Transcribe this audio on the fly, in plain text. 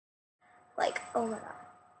oh my god.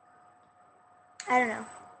 I don't know.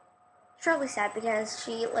 It's probably sad because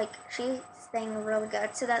she's singing really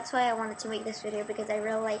good, so that's why I wanted to make this video, because I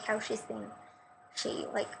really like how she sings.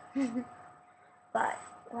 But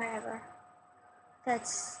whatever.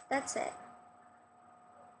 That's it.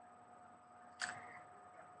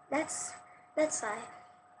 That's life.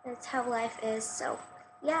 That's how life is. So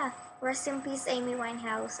yeah, rest in peace, Amy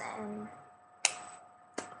Winehouse, and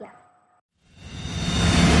yeah.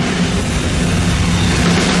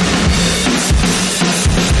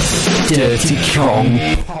 Dirty Kong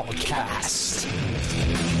Podcast.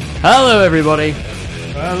 Hello, everybody.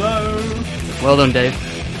 Hello. Well done, Dave.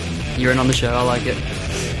 You're in on the show. I like it.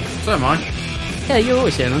 So am I. Yeah, you're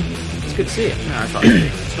always here, man. It's good to see you. No, it's not good.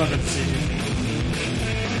 It's not good to see you.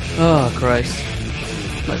 Oh, Christ.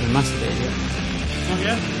 Not even masturbated yet. Not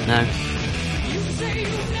yet? No. You say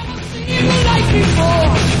you've never seen the light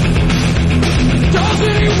before. Does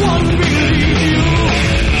anyone believe you?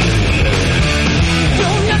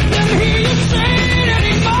 Don't let them hear you say it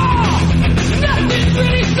anymore. Nothing's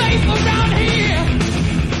really safe around here.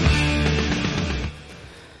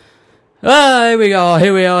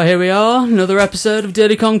 Here we are. Another episode of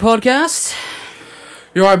Dirty Kong Podcast.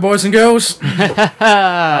 You alright, boys and girls?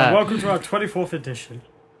 Welcome to our 24th edition.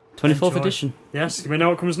 24th Enjoy. edition. Yes, we know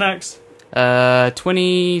what comes next.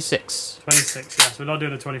 26. 26, yes. We're not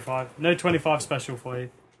doing a 25. No 25 special for you.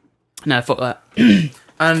 No, fuck that.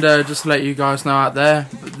 And just to let you guys know out there,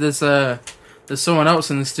 there's someone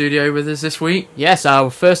else in the studio with us this week, Yes, our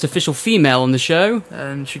first official female on the show.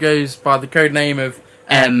 and she goes by the code name of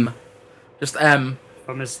M. Just M.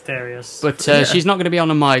 For Mysterious. But Yeah. she's not going to be on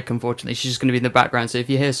a mic, unfortunately. She's just going to be in the background. So if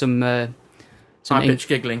you hear some High pitch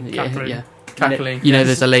giggling. yeah, Cackling. you know,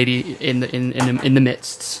 there's a lady in the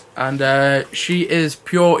midst. And she is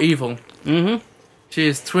pure evil. Mm-hmm. She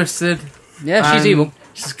is twisted. Yeah, she's and evil,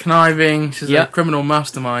 She's conniving. She's Yeah. a criminal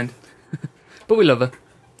mastermind. but we love her.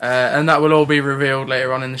 And that will all be revealed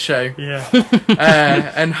later on in the show. Yeah.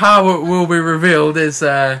 And how it will be revealed is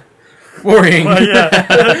worrying. Well,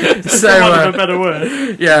 yeah. So, For want of a better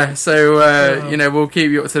word. Yeah, so, we'll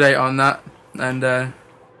keep you up to date on that. And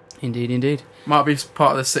Indeed. might be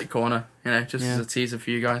part of the sick corner, just Yeah. as a teaser for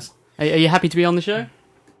you guys. Are you happy to be on the show?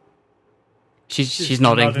 She's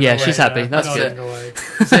nodding. Yeah, away, she's happy. yeah. That's Nodding good. away.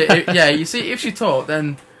 So, you see, if she talked,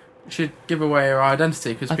 then she'd give away her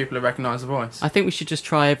identity because people would recognise the voice. I think we should just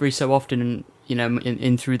try every so often, and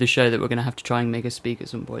in through the show, that we're going to have to try and make her speak at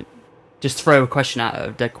some point. Just throw a question at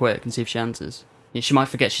her dead quick and see if she answers. Yeah, she might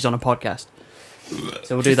forget she's on a podcast,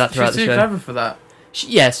 so we'll do that throughout She's the too show. clever for that.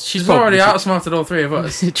 Yes, She's probably already outsmarted all three of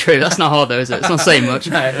us. True, that's not hard though, is it? It's not saying much.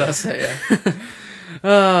 No, that's it,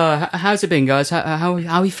 yeah. How's it been, guys? How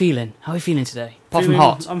are we feeling? How are we feeling today? Apart from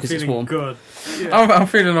hot, I'm because it's feeling warm. good. I'm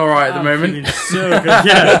feeling alright at the I'm moment. feeling so good,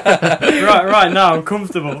 yeah. right now, I'm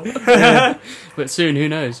comfortable. But soon, who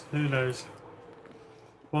knows? Who knows?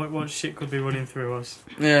 What shit could be running through us?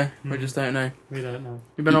 Yeah, we just don't know. We don't know.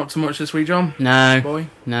 You been up to much this week, John? No, Boy?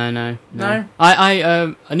 no. No?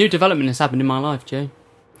 A new development has happened in my life, Jay.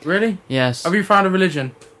 Really? Yes. Have you found a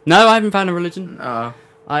religion? No, I haven't found a religion. Oh.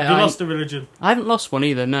 Have you lost a religion? I haven't lost one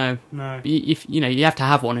either. No. No. If you have to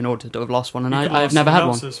have one in order to have lost one, and You could I've ask never had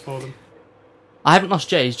someone one. else's for them. I haven't lost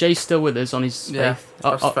Jay's. Jay's still with us on his Yeah, faith.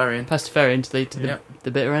 Pastafarian. Pastafarian to Yep.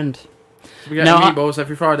 the bitter end. We get No, meatballs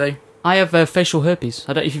every Friday. I have facial herpes.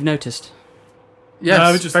 I don't know if you've noticed. Yes,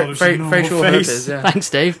 No, we just thought it was a normal facial face. herpes, yeah. Thanks,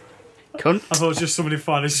 Dave. Cunt. I thought it was just somebody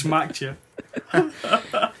finally smacked you.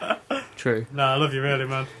 True. No, I love you really,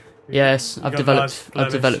 man. Yes, You I've got developed. blemish.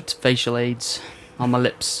 I've developed facial aids on my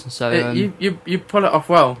lips. So You pull it off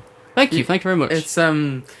well. thank you very much. It's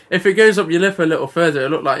if it goes up your lip a little further, it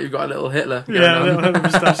look like you've got a little Hitler. going Yeah, a on. little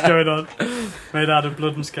moustache going on. Made out of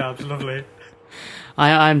blood and scabs, lovely.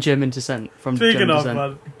 I am German descent from Speaking German of, descent.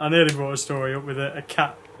 man, I nearly brought a story up with a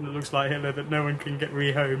cat that looks like Hitler that no one can get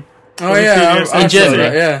rehome. Oh yeah, In Germany?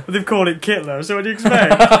 that, yeah. But they've called it Kitler, so what do you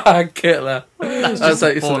expect? Hitler. That's That's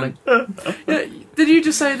just appalling. Yeah, did you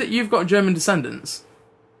just say that you've got German descendants?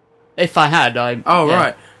 If I had, I. Oh yeah.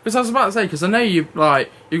 right, because I was about to say because I know you've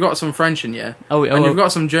got some French in you, Oh, and you've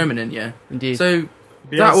got some German in you. indeed. So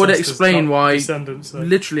The that would ancestors, explain not why descendants, though.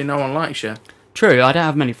 literally no one likes you. True, I don't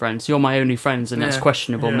have many friends. You're my only friends, and that's Yeah.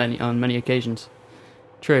 questionable Yeah. on many occasions.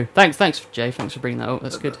 True. Thanks, Jay. Thanks for bringing that up.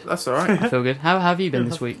 That's good. That's all right. I feel good. How have you been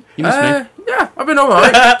this week? You miss me. Yeah, I've been all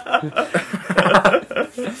right.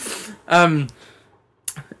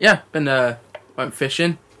 Went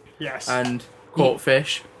fishing Yes. and caught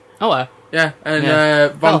fish. Oh, well. Yeah, and Yeah.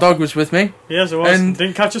 Van Oh. Dog was with me. Yes, I was. and-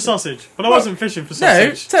 Didn't catch a sausage. But I Well, wasn't fishing for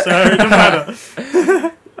sausage, no, so it doesn't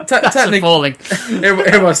matter. That's Technically, appalling.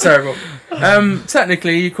 it was terrible.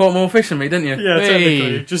 Technically, you caught more fish than me, didn't you? Yeah, Hey.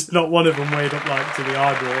 technically. Just not one of them weighed up like to the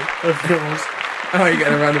eyeball, of course. Oh, you're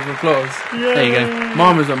getting a round of applause. Yeah. There you go.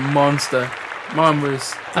 Mine was a monster. Mine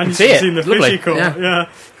was And you see should it. have seen the fish Lovely. he caught. Yeah.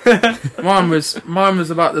 Yeah. mine was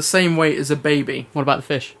about the same weight as a baby. What about the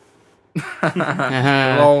fish?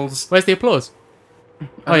 Lols. Where's the applause?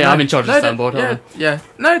 Oh yeah, I'm in charge of the soundboard. Yeah, yeah.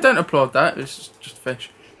 No, don't applaud that. It's just fish.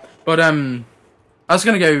 But I was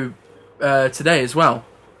gonna go today as well,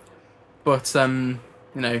 but you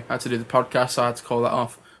know, I had to do the podcast, so I had to call that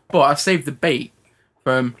off. But I saved the bait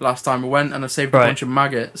from last time we went, and I saved a bunch of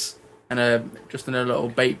maggots and just in a little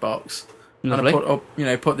bait box. Lovely. And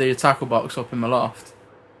I put the tackle box up in my loft,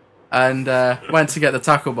 and went to get the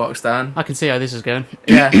tackle box down. I can see how this is going.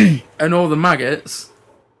 Yeah, and all the maggots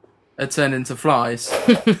had turned into flies.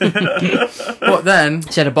 But then,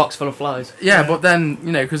 She had a box full of flies. yeah, but then,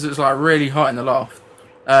 you know, because it was like really hot in the loft,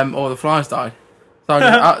 all the flies died. So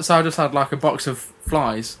I just had like a box of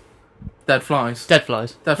flies, dead flies, Dead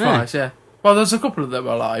flies. yeah. Well, there's a couple that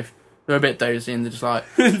were alive. They were a bit dozy and they just like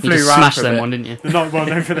flew You just around smashed for a them bit. one, didn't you? They're not well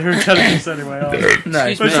known for their intelligence anyway, are they? No,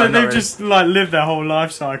 Excuse But me. so no, they've not really. just like lived their whole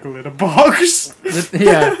life cycle in a box.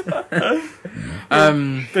 Yeah.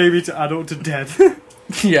 Baby to adult to dead.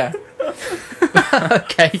 Yeah.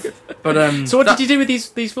 Okay. But So what did you do with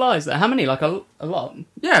these flies? How many? Like a lot?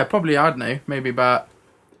 Yeah, probably, I don't know, maybe about,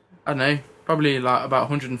 I don't know, probably like about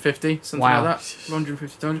 150, something Wow. like that.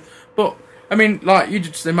 150, 200. But, I mean, like, you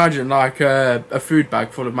just imagine, like, a food bag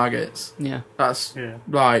full of maggots. Yeah. That's, Yeah.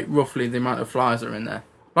 like, roughly the amount of flies that are in there.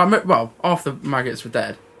 Like, well, half the maggots were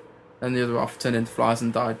dead, and the other half turned into flies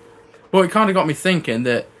and died. But it kind of got me thinking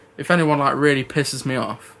that if anyone, like, really pisses me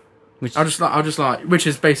off, Which I'll just like, which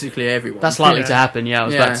is basically everyone. that's likely Yeah. to happen. Yeah, I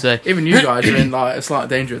was about to say. Even you guys are in, like, a slight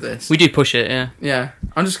danger of this. We do push it. Yeah. Yeah,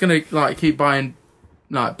 I'm just gonna like keep buying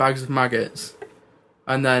like bags of maggots,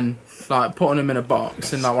 and then like putting them in a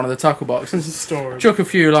box in like one of the tackle boxes. Storage. Chuck a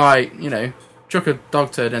few chuck a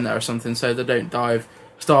dog turd in there or something so they don't die of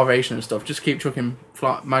starvation and stuff. Just keep chucking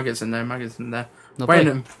maggots in there.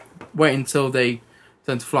 Lovely. Wait until they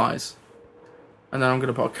turn to flies, and then I'm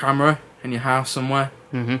gonna put a camera in your house somewhere,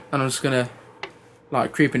 Mm-hmm. and I'm just gonna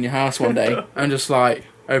like creep in your house one day and just like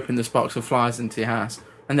open this box of flies into your house,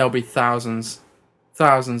 and there'll be thousands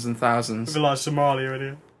and thousands. A bit like Somalia, in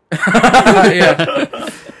here. Yeah.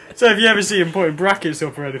 So if you ever see him putting brackets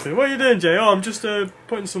up or anything, what are you doing, Jay? Oh, I'm just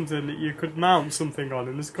putting something that you could mount something on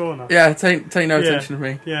in this corner. Yeah, take no Yeah. attention to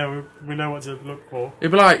me. Yeah, we know what to look for.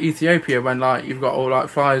 It'd be like Ethiopia when like you've got all like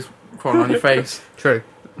flies crawling on your face. True.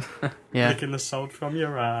 Yeah. Licking the salt from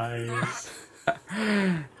your eyes.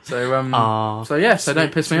 So Aww. so yeah, so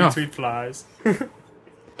don't piss me off. Sweet flies.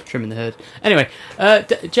 Trimming the herd. Anyway,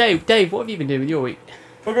 Dave, what have you been doing with your week?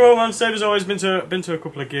 Well, go on, man. Dave has always been to a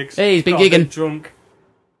couple of gigs. Hey, he's been Got a bit gigging. drunk.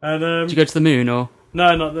 And Did you go to the moon or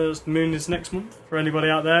no, not the moon is next month. For anybody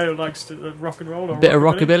out there who likes to, rock and roll or a bit of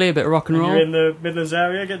rockabilly. rockabilly, a bit of rock and And you're roll? in the Midlands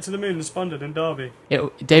area, get to the moon and Spondon in Derby.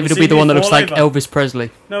 David will See be the me one that looks fall like over. Elvis Presley.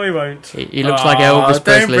 No, he won't. He looks like Elvis Don't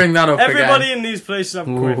Presley. bring that up Everybody again. in these places have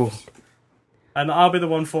Ooh. quips. And I'll be the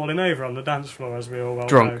one falling over on the dance floor, as we all well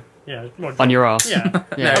Drunk. know. Yeah, well, On your ass. Yeah.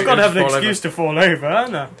 Yeah. I've got to have an Fall excuse to fall over,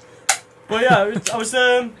 haven't I? But yeah,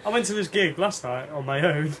 I went to this gig last night on my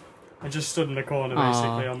own. I just stood in the corner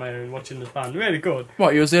basically on my own watching the band. Really good.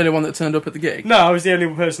 What, you was the only one that turned up at the gig? No, I was the only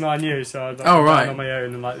person I knew, so I was Oh, right. on my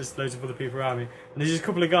own and like there's loads of other people around me. And there's just a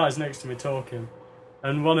couple of guys next to me talking.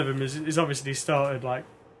 And one of them is obviously started like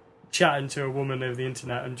chatting to a woman over the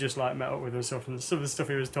internet and just like met up with her and stuff. And some of the stuff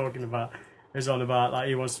he was talking about is on about like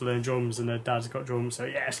he wants to learn drums and her dad's got drums, so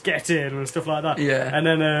yes, get in and stuff like that. Yeah. And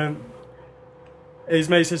then his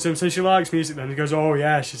mate says to him, so she likes music then? He goes, oh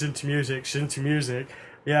yeah, she's into music.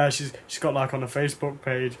 Yeah, she's got like on a Facebook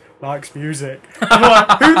page, likes music. I'm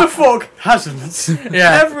like, who the fuck hasn't?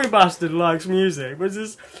 Yeah. Every bastard likes music. But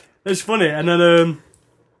it's funny. And then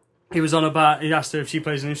he was on about, he asked her if she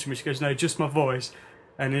plays an instrument. She goes, no, just my voice.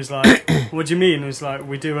 And he's like, what do you mean? And he's like,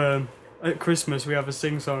 we do at Christmas we have a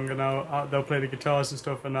sing song and they'll play the guitars and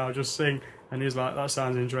stuff and I'll just sing. And he's like, that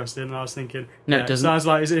sounds interesting. And I was thinking, No, yeah, it doesn't. sounds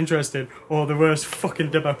like it's interesting or the worst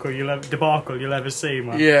fucking debacle you'll ever see,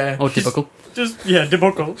 man. Yeah. Or typical. Just, yeah,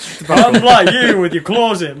 debacle. I'm like you with your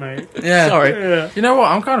closet, mate. Yeah. Sorry. Yeah. You know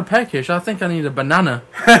what? I'm kind of peckish. I think I need a banana.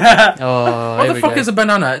 Oh, What here the we fuck go. is a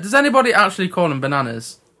banana? Does anybody actually call them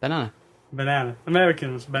bananas? Banana? Banana.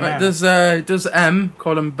 Americans, banana. Like, does M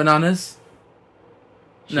call them bananas?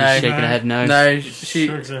 She's No. shaking her head no. No, she.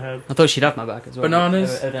 Shrugs her head. I thought she'd have my back as well.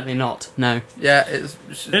 Bananas? Evidently not. No. Yeah,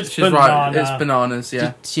 she's right. banana. It's bananas.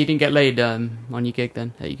 Yeah. She didn't get laid on your gig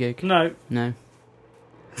then? At your gig? No. No.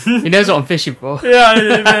 He knows what I'm fishing for. Yeah,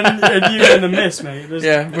 and you in the miss, mate. We've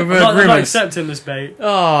heard I'm not rumours. accepting this bait.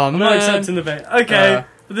 Oh, I'm man. not accepting the bait. Okay,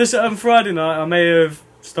 but this Friday night, I may have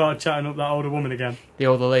started chatting up that older woman again. The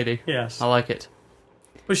older lady. Yes. I like it.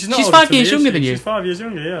 But she's not She's older 5 to me, years is younger she? than you. She's 5 years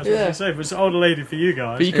younger, yeah. That's what I Yeah. was gonna say. But it's an older lady for you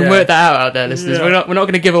guys. But you can Yeah. work that out there, listeners. Yeah. We're not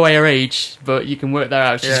going to give away her age, but you can work that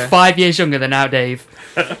out. She's Yeah. 5 years younger than our Dave.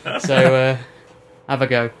 So, have a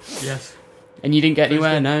go. Yes. And you didn't get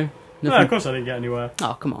anywhere? good. No? No, Nothing? of course I didn't get anywhere.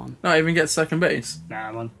 Oh, come on. Not even get second base.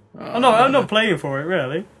 Nah, man. Oh, I'm not playing for it,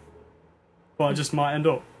 really. But I just might end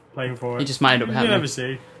up playing for it. You just might end up You having never it.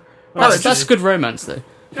 see. That's good romance, though.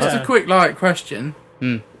 Just Yeah. a quick question.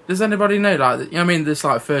 Hmm. Does anybody know, like, you know what I mean, this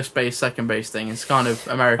like first base, second base thing? It's kind of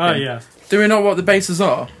American. Oh, yeah. Do we know what the bases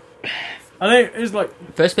are? I think it's like...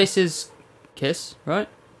 First base is kiss, right?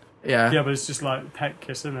 Yeah. Yeah, but it's just like peck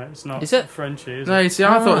kiss, isn't it? It's not Is it? Frenchy, is No, it? you see,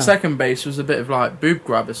 I Ah. thought second base was a bit of like boob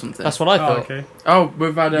grab or something. That's what I Oh, thought. okay. Oh,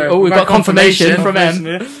 we've had we've got confirmation from M.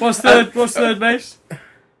 What's third base?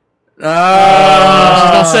 She's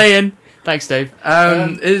not saying. Thanks, Dave.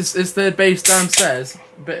 Is third base downstairs?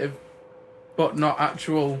 A bit of, but not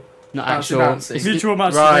actual. Not Bouncy, actual. bouncy. It's Mutual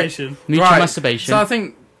masturbation. mutual Right. masturbation. So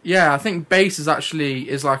I think base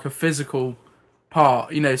is like a physical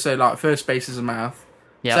part. You know, so like first base is a mouth.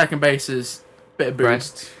 Yeah. Second base is a bit of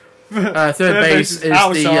boobs. Breast. Third base is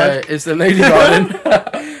outside. the lady garden.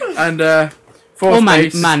 And fourth Or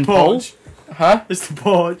base man pole. Porch. Huh? It's the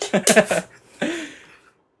porch.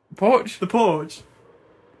 Porch? The porch.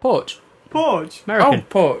 Porch. Porch. American. Oh,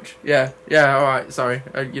 porch. Yeah. All right. Sorry,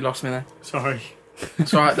 you lost me there. Sorry.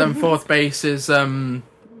 That's all right. Then fourth base is bouncy.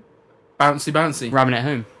 Ramming it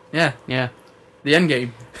home. Yeah, Yeah. the end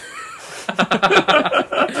game.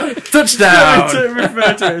 I Touchdown.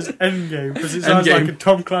 refer to it as Endgame because it sounds Endgame. like a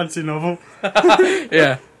Tom Clancy novel.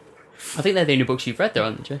 Yeah. I think they're the only books you've read, though,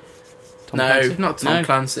 aren't they, Joe? Tom No, Clancy? not Tom No.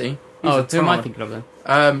 Clancy. He's Oh, a who am I tar. thinking of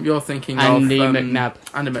then? You're thinking Andy of McNabb.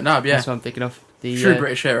 Andy McNabb, yeah. That's what I'm thinking of. The True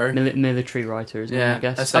British hero. military writer, isn't Yeah, he, I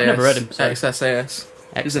guess. SAS, I've never read him. So. ex-SAS.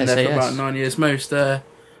 He's in there for about 9 years. Most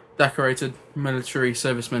decorated military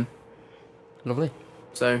serviceman. Lovely.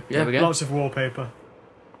 So, There we yeah. go. Lots of wallpaper.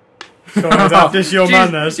 Sorry, that's just your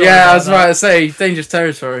man there. Sorry Yeah, I about was about to say, dangerous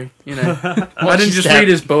territory, you know. I didn't just read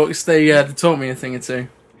his books, they taught me a thing or two.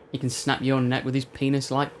 He can snap your neck with his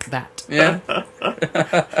penis like that. Yeah.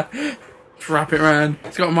 Just wrap it around.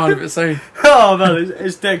 It's got a mind of its own. Oh man,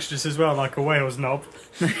 it's dexterous as well, like a whale's knob.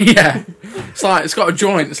 Yeah. It's got a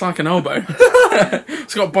joint, it's like an elbow.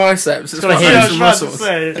 It's got biceps, it's got a got hinge. I was some about to muscles.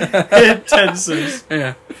 say, it tenses.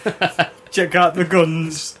 Yeah. Check out the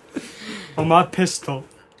guns on my pistol.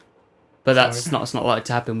 But that's not like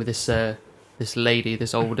to happen with this lady,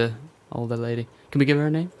 this older lady. Can we give her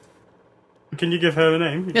a name? Can you give her a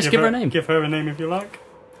name? Yes, give her a name. Give her a name if you like.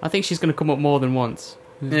 I think she's going to come up more than once.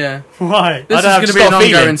 Yeah. Why? This I is don't have going to to be an stop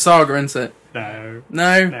feeling. ongoing saga, isn't it? No.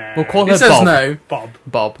 No. No. We'll call He her says Bob. no.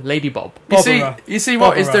 Bob. Lady Bob. You see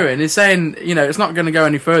what he's Bobberer. doing? He's saying, you know, it's not going to go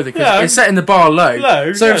any further because Yeah. it's setting the bar low.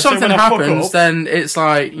 Low, So yeah, if so something when I fuck happens, up- then it's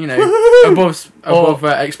like, you know, above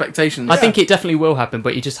expectations. I think it definitely will happen,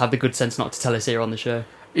 but you just have the good sense not to tell us here on the show.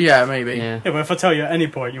 Yeah, maybe. Yeah. Yeah, but if I tell you at any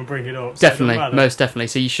point, you'll bring it up. so it Definitely, doesn't matter. most definitely.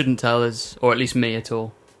 So you shouldn't tell us, or at least me at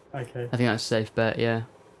all. Okay. I think that's a safe bet, yeah.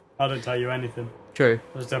 I don't tell you anything. True.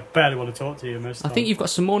 I barely want to talk to you most of the I time. think you've got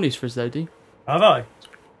some more news for us, though, do you? Have I?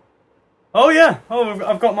 Oh yeah. Oh,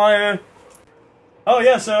 I've got my. Oh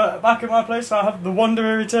yeah. So back at my place, I have the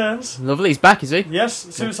Wanderer returns. Lovely, he's back, is he? Yes,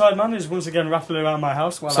 Suicide Man is once again rattling around my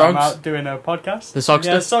house while Sogs? I'm out doing a podcast. The Sogster?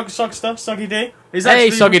 Yeah, Sog stuff, Soggy D. He's Hey,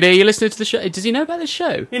 actually, Soggy D, you listening to the show? Does he know about this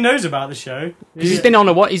show? He knows about the show. Because he's been on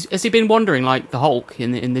a what? Has he been wandering like the Hulk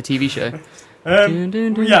in the TV show?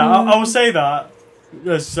 Yeah, I will say that.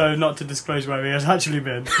 So not to disclose where he has actually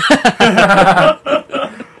been.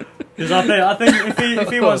 Because I think if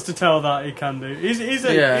he wants to tell that, he can do.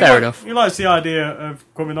 Yeah. Fair enough. He likes the idea of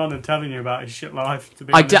coming on and telling you about his shit life. To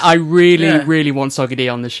be honest. I really, Yeah. really want Soggy D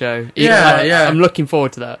on the show. Yeah. I'm looking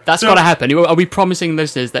forward to that. That's So- got to happen. Are we promising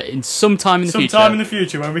listeners that in some time in the future? Sometime in the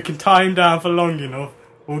future, when we can tie him down for long enough,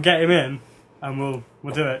 we'll get him in and we'll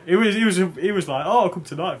do it. He was like, "Oh, I'll come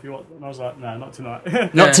tonight if you want," and I was like, "No, not tonight.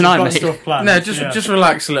 Not Yeah. tonight, Got mate. stuff planned." No, Yeah. just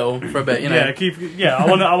relax a little for a bit, you know. I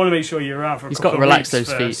want to make sure you're around for a He's couple got to of relax weeks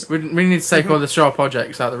those first. feet. We need to take all the sharp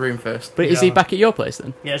projects out of the room first. But is he Yeah. back at your place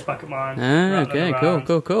then? Yeah, it's back at mine. Ah, Rattling okay, around.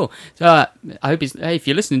 cool. So I hope he's. Hey, if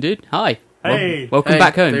you're listening, dude, hi. Hey. Welcome Hey,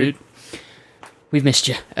 back home, dude. dude. We've missed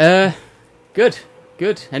you. Good.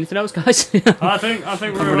 Anything else, guys? I think I'm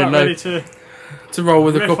we're running about low. ready to To roll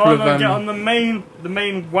with a riff couple on of and get on the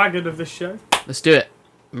main wagon of this show. Let's do it.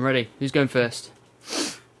 I'm ready. Who's going first?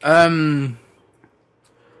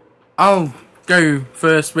 I'll go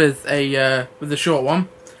first with the short one,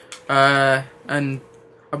 and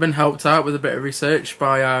I've been helped out with a bit of research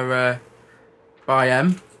by our by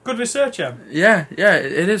M. Good research, Em. Yeah,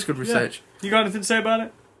 it is good research. You got anything to say about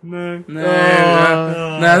it? No.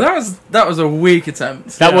 No, that was a weak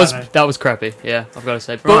attempt. That Yeah, that was crappy. Yeah, I've got to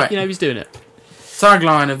say. But Right. you know, he's doing it.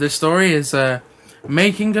 Tagline of this story is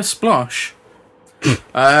making a splosh.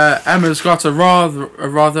 Emma's got a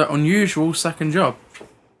rather unusual second job,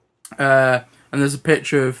 and there's a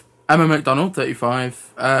picture of Emma McDonald,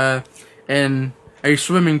 35, in a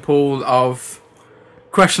swimming pool of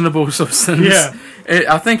questionable substance. Yeah.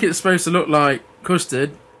 I think it's supposed to look like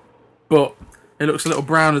custard, but it looks a little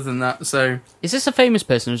browner than that. So Is this a famous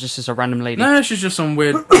person or is this just a random lady? no, she's just some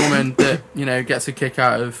weird woman that gets a kick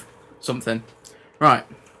out of something. Right.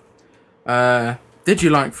 Did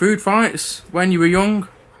you like food fights when you were young?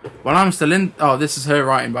 Well, I'm still in. Oh, this is her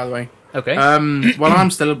writing, by the way. Okay. Well,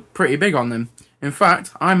 I'm still pretty big on them. In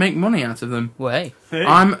fact, I make money out of them. Well, hey. Hey.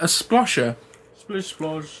 I'm a splosher. Splish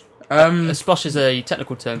splosh. A splosh is a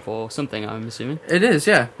technical term for something, I'm assuming. It is,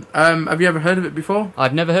 yeah. Have you ever heard of it before?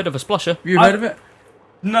 I've never heard of a splosher. Have you heard of it?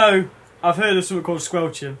 No, I've heard of something called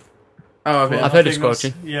squelching. Oh, have you? I've heard of think that's-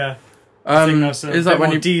 squelching. Yeah. I think that's a is bit that when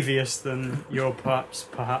more you devious than your perhaps.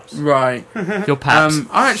 right? Your paps.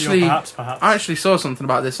 I Your perhaps. actually saw something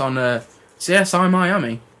about this on CSI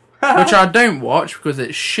Miami, which I don't watch because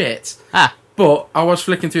it's shit. Ah. But I was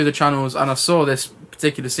flicking through the channels and I saw this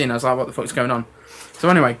particular scene. I was like, "What the fuck's going on?" So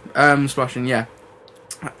anyway, splashing, yeah.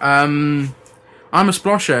 I'm a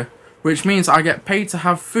splosher, which means I get paid to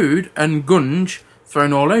have food and gunge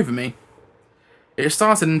thrown all over me. It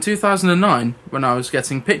started in 2009 when I was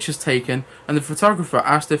getting pictures taken, and the photographer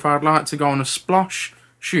asked if I'd like to go on a splosh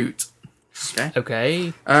shoot. Okay.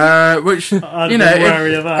 Okay. Which I'd be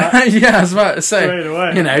wary of that. yeah, I was about to say. Straight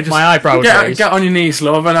away. Just My eyebrows raised. get on your knees,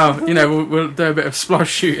 love, and we'll do a bit of splosh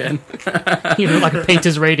shooting. You look like a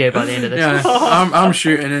painter's radio by the end of this. Yeah, I'm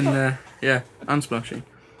shooting in and splashing.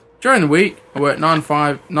 During the week, I work 9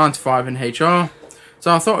 to 5 in HR,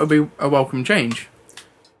 so I thought it would be a welcome change.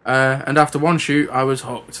 And after one shoot, I was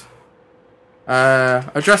hooked.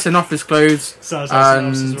 I dress in office clothes, Sounds like something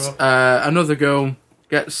else and as well. another girl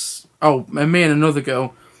gets. Oh, and me and another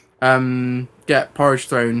girl get porridge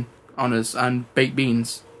thrown on us and baked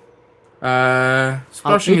beans.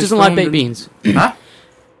 Splashing Who is doesn't like filmed baked in- beans? Huh?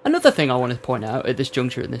 Another thing I want to point out at this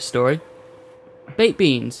juncture in this story. Baked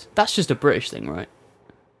beans, that's just a British thing, right?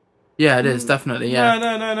 Yeah, it is definitely.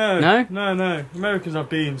 Yeah. No. Americans have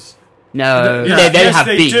beans. No, Yeah. they Yes, have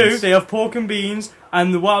they beans. do. They have pork and beans.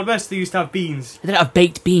 And the Wild West, they used to have beans. They don't have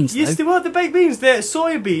baked beans, Yes, though. they were the baked beans. They're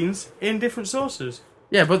soya beans in different sauces.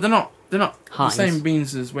 Yeah, but they're not the Heinz. same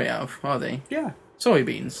beans as we have, are they? Yeah,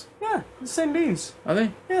 Soybeans, the same beans. are they?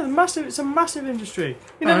 Yeah, they're massive. It's a massive industry.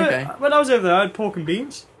 You know, okay. when I was over there, I had pork and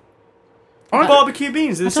beans. I- Barbecue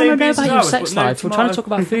beans. They're I the don't same know beans about as your ours, sex but no life. We're trying to tomato. talk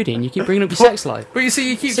about foodie and you keep bringing up your sex life. But you see,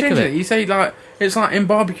 you keep Sick of changing it. it. You say like it's like in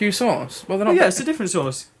barbecue sauce. Well, they're Oh, not. yeah, it's a different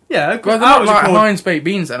sauce. Yeah, well, they're ours not are like called- Heinz baked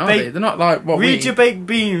beans, then, are they? Baked- They're not like what we. Read your baked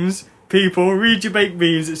beans, people. Read your baked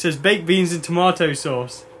beans. It says baked beans and tomato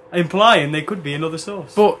sauce, implying they could be another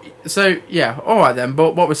sauce. But so yeah, all right then.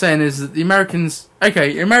 But what we're saying is that the Americans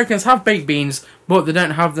have baked beans, but they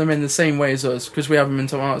don't have them in the same way as us because we have them in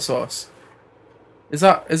tomato sauce. Is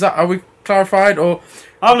that are we clarified or?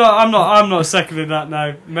 I'm not seconding that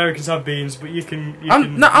now. Americans have beans, but you can.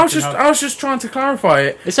 I was just trying to clarify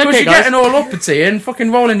it. It's Because okay, you're guys. getting all uppity and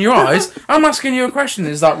fucking rolling your eyes. I'm asking you a question.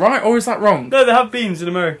 Is that right or is that wrong? No, they have beans in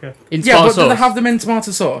America. In Yeah, tomato but do they sauce. have them in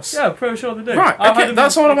tomato sauce? Yeah, I'm pretty sure they do. Right, I've had okay, them-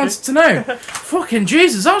 that's all I okay. wanted to know. Fucking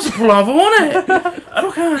Jesus, that was a palaver, wasn't it?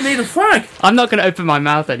 Fucking, I need a fag. I'm not going to open my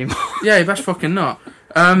mouth anymore. Yeah, you best fucking not.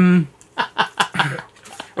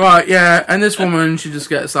 Right, yeah, and this woman, she just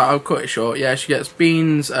gets that. I'll cut it short. Yeah, she gets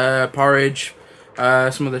beans, porridge,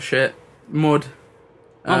 some other shit, mud,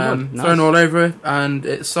 Mud, nice. thrown all over her, and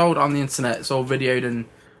it's sold on the internet. It's all videoed and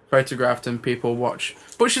photographed, and people watch.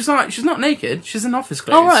 But she's not naked. She's in office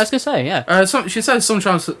clothes. Oh, right, I was going to say, yeah. She says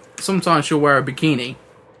sometimes she'll wear a bikini.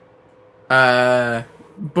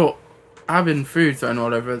 But having food thrown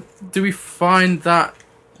all over, do we find that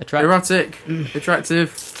erotic,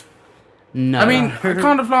 attractive? No. I mean,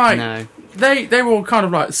 kind of like No. they were all kind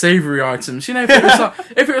of like savoury items. You know, if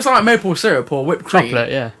it was like maple syrup or whipped cream,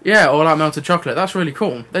 Chocolate, yeah. or like melted chocolate, that's really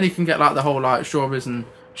cool. Then you can get like the whole like strawberries and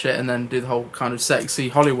shit, and then do the whole kind of sexy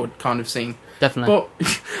Hollywood kind of scene. Definitely.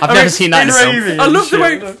 But I've never seen that in a film. Gravy I and love the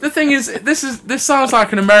way. shit. The thing is, this sounds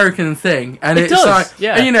like an American thing, and It it's does, like,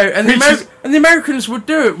 yeah. and, you know, and Which is- the Americans would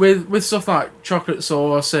do it with stuff like chocolate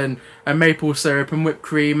sauce and and maple syrup and whipped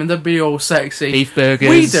cream, and they'd be all sexy. Beef burgers.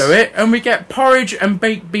 We do it, and we get porridge and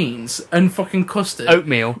baked beans and fucking custard.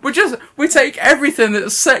 Oatmeal. We take everything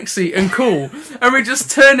that's sexy and cool, and we just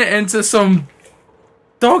turn it into some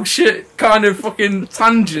dog shit kind of fucking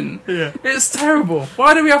tangent. Yeah. It's terrible.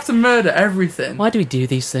 Why do we have to murder everything? Why do we do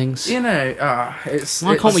these things? You know, it's...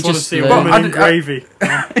 Why can't we I want to just see a learn? woman in gravy.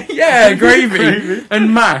 Yeah, gravy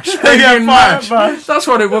and mash. Gravy Yeah, and mash. mash. That's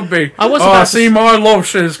what it would be. I was I about to see my love,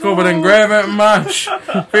 she's covered in gravy and mash.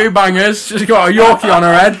 Few bangers. She's got a Yorkie on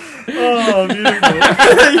her head. Oh,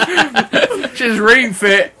 beautiful. She's really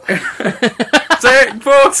fit. Take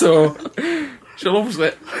photo. She loves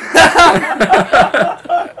it.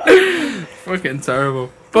 Fucking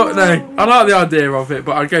terrible. But no, I like the idea of it,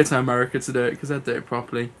 but I'd go to America to do it because they'd do it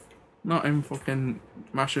properly. Not in fucking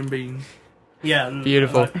mashing beans. Yeah. And,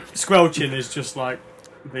 Beautiful. Squelching is just like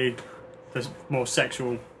the more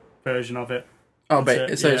sexual version of it. Oh,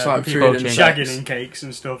 but so it's like People food and change. Shagging in cakes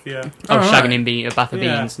and stuff, yeah. Oh, Alright. shagging in a bath of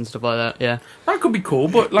Yeah. beans and stuff like that, yeah. That could be cool,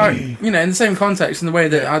 but like, you know, in the same context, in the way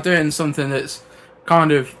that I do it in something that's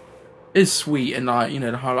kind of is sweet and like, you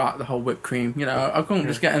know, the whole whipped cream. You know, I couldn't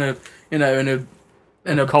just get in a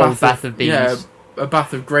Cold bath of beans. Yeah, a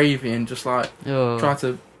bath of gravy and just like Oh. try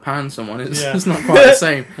to pan someone. It's, Yeah. it's not quite the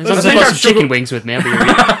same. As long as I I've think got I'd some struggle- chicken wings with me, I'll be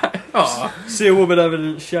alright. Oh, See a woman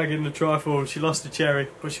having a shagging the trifle. She lost a cherry,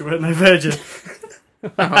 but she weren't no virgin.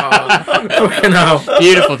 fucking hell.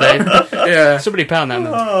 Beautiful, Dave. Yeah, Somebody pound that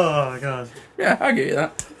man. Oh, God. yeah, I get you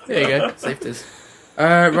that. There you go. Safeties.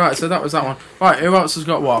 Right, so that was that one. Right, who else has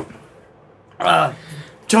got what?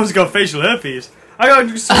 John's got facial herpes. I got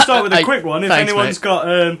to start with a quick one. If Thanks, anyone's mate. got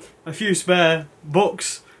a few spare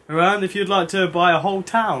bucks around, if you'd like to buy a whole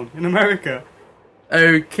town in America.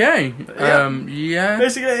 Okay. Yeah. Yeah.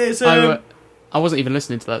 Basically, it's I wasn't even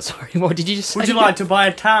listening to that, sorry. What did you just say? would you like to buy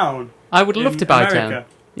a town I would love in to buy a America? town.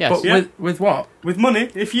 Yes. But Yeah. with what? With money?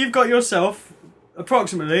 If you've got yourself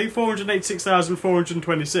approximately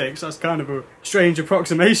 486,426, that's kind of a strange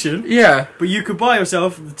approximation, Yeah. but you could buy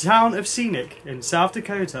yourself the town of Scenic in South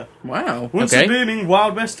Dakota. Wow. Once Okay. a booming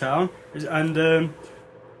Wild West town, and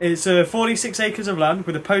it's 46 acres of land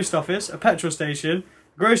with a post office, a petrol station,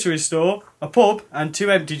 grocery store, a pub, and 2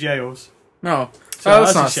 empty jails. No. So Oh,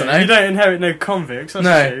 that's a nice to shame. know. You don't inherit no convicts. That's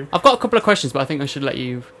No. a shame. I've got a couple of questions, but I think I should let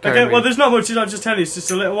you carry Okay, on. well, there's not much. I'll just tell you. It's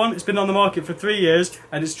just a little one. It's been on the market for 3 years,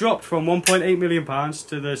 and it's dropped from £1.8 million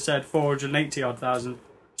to the said 480 odd thousand.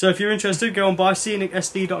 So if you're interested, go on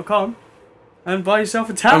buyScenicSD.com and buy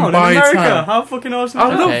yourself a town in And buy a America. town. How fucking awesome I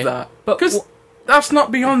is that? love Okay. that. But Because that's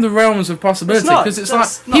not beyond the realms of possibility. It's not. Because it's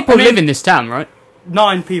That's like... not- people I mean, live in this town, right?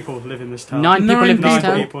 9 people live in this town. 9 people live in this Nine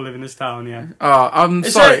town? people live in this town, yeah. Oh, I'm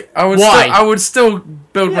It's sorry. like- I Why? would still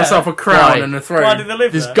build Yeah. myself a crown Why? and a throne. Why do they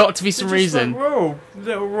live There's there? got to be some It's just reason. like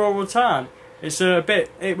little rural town. It's a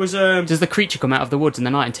bit... It was... Does the creature come out of the woods in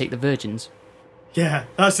the night and take the virgins? Yeah,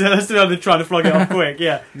 that's the way they're trying to flog it off quick,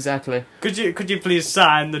 yeah. Exactly. Could you please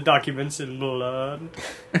sign the documents in blood?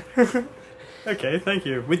 Okay, thank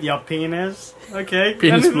you. With your penis. Okay.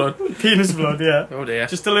 Penis And- blood. Penis blood, yeah. Oh dear.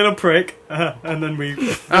 Just a little prick, and then we...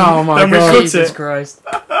 Oh my Then we god. cut Jesus it. Christ.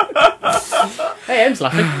 Hey, Em's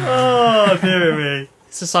laughing. Oh, dear me.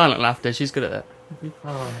 It's a silent laughter. She's good at that.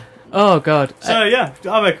 Oh, God. So, yeah,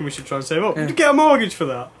 I reckon we should try and save up. Get a mortgage for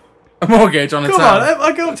that. A mortgage on a Come town. on,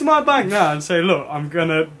 I go up to my bank now and say, look, I'm going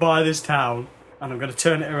to buy this town, and I'm going to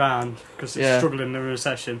turn it around, because it's Yeah. struggling in a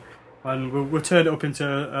recession, and we'll turn it up into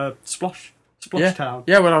a Splosh Yeah. town.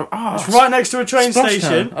 Yeah, well, oh, It's right next to a train Splosh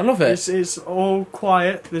station. Town. I love it. It's all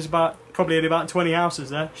quiet. There's probably only about 20 houses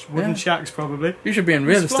there. Wooden Yeah. shacks, probably. You should be in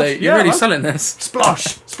real Splosh. estate. You're Yeah, really man. selling this.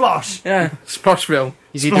 Splosh! Splosh! Yeah, Sploshville.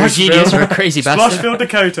 He's either a genius or a crazy bastard. Splashville,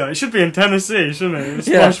 Dakota. It should be in Tennessee, shouldn't it? It's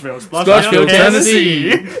Yeah. Splashville. Splashville,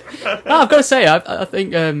 Tennessee. No, I've got to say, I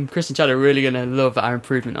think Chris and Chad are really going to love our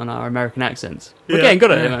improvement on our American accents. We're Yeah. getting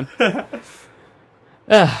good at it, man.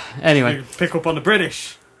 Anyway. You pick up on the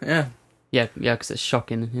British. Yeah. Yeah, because it's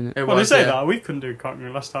shocking, isn't it? It Well, they was, say yeah. that. We couldn't do Cockney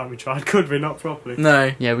last time we tried, could we? Not properly.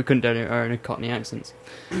 No. Yeah, we couldn't do our own Cockney accents.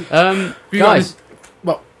 You Guys,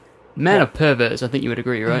 What? men are perverts, I think you would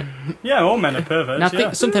agree, right? Yeah, all men are perverts. Now, I think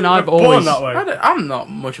yeah. something They're I've born always... that way. I'm not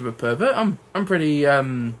much of a pervert. I'm pretty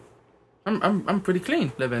I'm pretty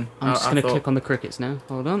clean living. I'm just going to click on the crickets now.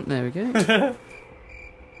 Hold on, there we go.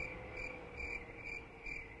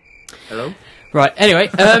 Hello. Right, anyway,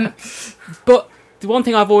 but the one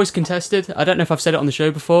thing I've always contested, I don't know if I've said it on the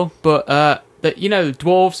show before, but that, you know,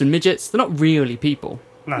 dwarves and midgets, they're not really people.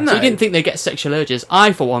 No. So you didn't think they'd get sexual urges.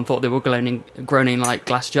 I, for one, thought they were grown in like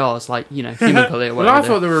glass jars, like, you know, human colour or Well, whatever. I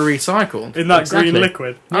thought they were recycled. In that Exactly. green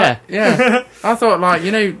liquid. Yeah. Yeah. I thought like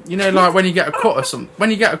you know like when you get a cut or something.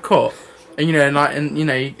 When you get a cut, And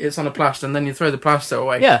it's on a plaster, and then you throw the plaster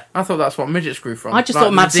away. Yeah. I thought that's what midgets grew from. I just Like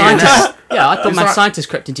thought mad the DNA. scientists. Yeah, I thought It's mad like- scientists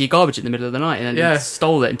crept into your garbage in the middle of the night and Yeah. then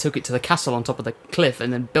stole it and took it to the castle on top of the cliff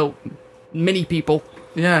and then built mini people.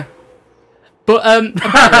 Yeah. But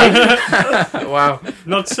Wow.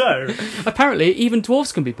 Not so. apparently, even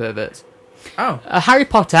dwarves can be perverts. Oh. A Harry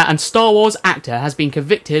Potter and Star Wars actor has been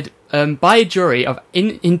convicted by a jury of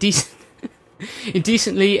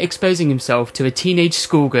indecently exposing himself to a teenage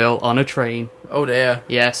schoolgirl on a train. Oh dear.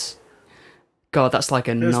 Yes. God, that's like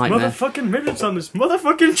a There's nightmare. motherfucking midgets on this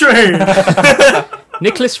motherfucking train.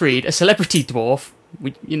 Nicholas Reed, a celebrity dwarf,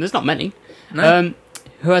 there's not many, No.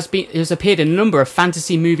 who has appeared in a number of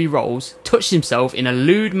fantasy movie roles, touched himself in a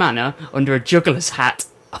lewd manner under a juggler's hat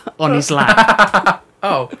on his lap.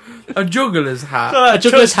 Oh, a juggler's hat. A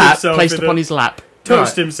juggler's hat placed upon his lap.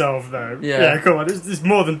 Touched Right. himself though. Yeah. Come on. There's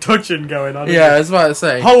more than touching going on. Yeah, I isn't was about to say.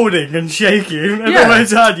 there? Holding and shaking. Every Yeah.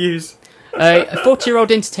 word's hard use. A 40-year-old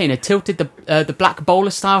entertainer tilted the black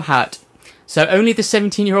bowler-style hat, so only the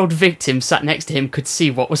 17-year-old victim sat next to him could see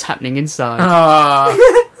what was happening inside. Ah,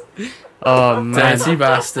 Oh, man. dirty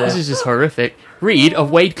bastard. This is just horrific. Reed of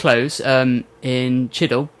Wade Close in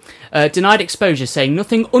Chiddle denied exposure, saying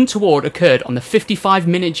nothing untoward occurred on the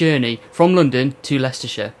 55-minute journey from London to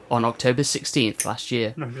Leicestershire on October 16th last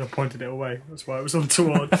year. No, I pointed it away. That's why it was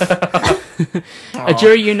untoward. A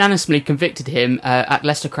jury unanimously convicted him at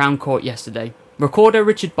Leicester Crown Court yesterday. Recorder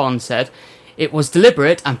Richard Bond said, "It was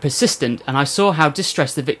deliberate and persistent, and I saw how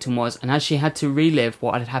distressed the victim was and as she had to relive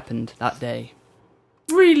what had happened that day."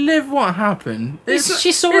 Relive what happened.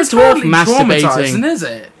 She saw a it's dwarf hardly masturbating. traumatising, is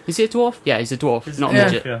it? Is he a dwarf? Yeah, he's a dwarf, not a Yeah.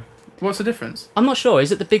 midget. Yeah. What's the difference? I'm not sure.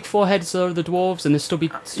 Is it the big foreheads or the dwarves and the stubby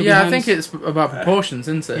Yeah, I hands? think it's about proportions,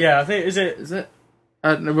 isn't it? Yeah, I think is it. Is it?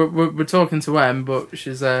 No, we're talking to Em, but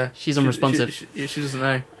she's unresponsive. She doesn't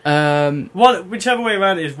know. Whichever way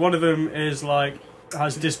around it is, one of them is like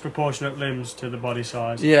has disproportionate limbs to the body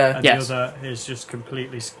size. Yeah. And Yes. the other is just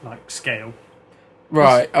completely like scale.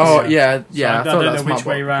 Right. Oh, Yeah. yeah. So I I thought don't that's know which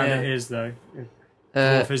way around yeah. it is though. Uh,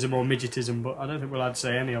 Dwarfism or midgetism, but I don't think we're allowed to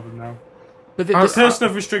say any of them now. but I- The person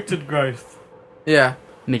of restricted growth Yeah.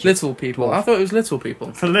 midget. Little people. Dwarf. I thought it was little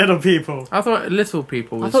people. for little people. I thought little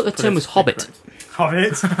people was I thought the term was politically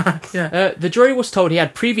hobbit. Hobbit. Yeah. The jury was told he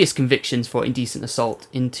had previous convictions for indecent assault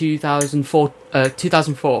in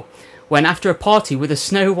 2004, when after a party with a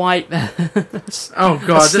Snow White, Oh god. a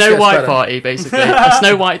this Snow gets White better. party, basically, a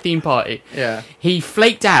Snow White themed party, Yeah. he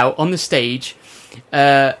flaked out on the stage,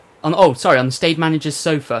 on the stage manager's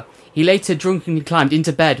sofa. He later drunkenly climbed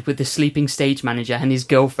into bed with the sleeping stage manager and his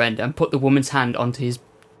girlfriend and put the woman's hand onto his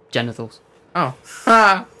genitals. Oh.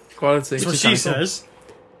 Ha. Quality. That's what is she kinda cool. says.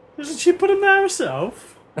 Doesn't she put him there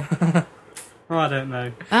herself? I don't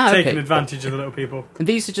know. Taking Okay. advantage of the little people. And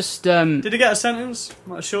these are just. Did he get a sentence?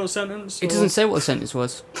 Like a short sentence? It or- doesn't say what the sentence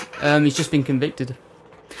was. He's just been convicted.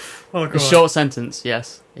 Oh, A God. short sentence,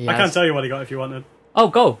 yes. he I has. can't tell you what he got if you wanted. Oh,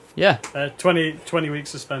 go. Yeah. 20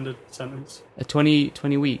 weeks suspended sentence. A 20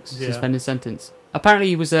 weeks Yeah. suspended sentence. Apparently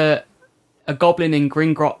he was a goblin in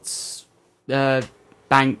Gringotts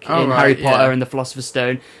bank Oh, in right, Harry Potter yeah. and the Philosopher's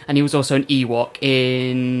Stone, and he was also an Ewok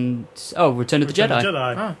in Return of the Jedi.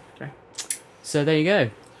 Oh, okay. So there you go.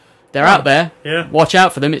 They're out there. Yeah. Watch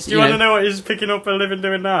out for them. It's Do you want to know what he's picking up a living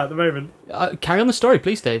doing now at the moment? carry on the story,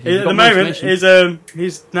 please, Dave. You've At got the more moment, information.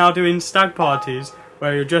 he's now doing stag parties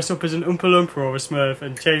where he'll dress up as an Oompa Loompa or a Smurf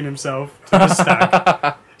and chain himself to the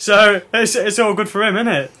stag. So it's all good for him, isn't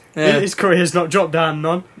it? Yeah. His career's not dropped down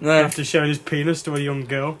none No. after showing his penis to a young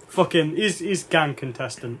girl. Fucking, he's gang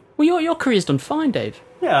contestant. Well, your career's done fine, Dave.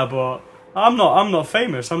 Yeah, but I'm not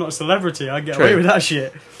famous. I'm not a celebrity. I get True. away with that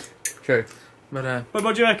shit. True. But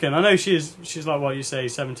What do you reckon? I know she's like what you say,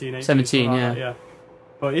 17, 18. 17, something yeah. like that, yeah.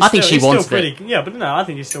 But I think she he's wants still pretty. Yeah, but no, I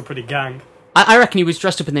think he's still pretty gang. I reckon he was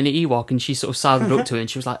dressed up in an Ewok, and she sort of sidled up to him, and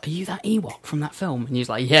she was like, "Are you that Ewok from that film?" And he was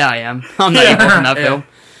like, "Yeah, I am. I'm that Ewok from that Yeah. film. Do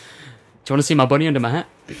you want to see my bunny under my hat?"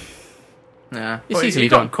 yeah. It's Well, easily he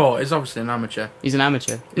got done. caught. He's obviously an amateur. He's an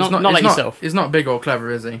amateur, He's not like he's yourself. He's not big or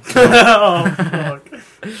clever, is he? Oh, fuck.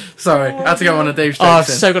 Sorry, I had to get one of Dave's Oh, I've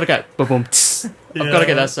jokes in. so got to get boom. I've Yeah. got to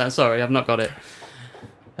get that sound. Sorry, I've not got it.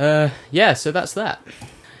 Yeah, so that's that.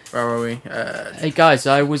 Where are we? Hey guys,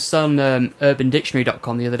 I was on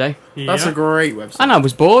UrbanDictionary.com the other day, That's a great website. and I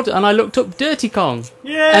was bored, and I looked up Dirty Kong.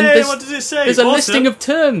 Yay! And there's- What does it say? There's a Awesome. listing of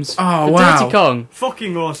terms Oh, for wow. Dirty Kong.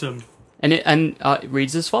 Fucking awesome. And it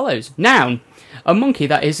reads as follows. Noun, a monkey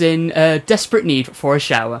that is in desperate need for a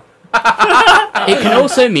shower. It can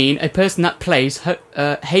also mean a person that plays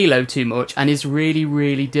Halo too much and is really,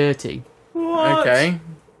 really dirty. What? Okay.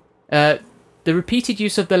 The repeated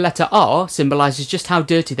use of the letter R symbolises just how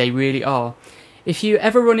dirty they really are. if you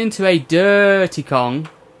ever run into a dirty Kong,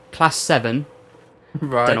 class 7,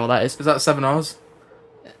 Right. don't know what that is. Is that 7 hours?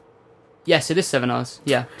 Yes, it is 7 hours.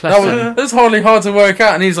 Yeah, class 7. That's hardly hard to work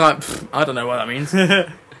out, and he's like, I don't know what that means.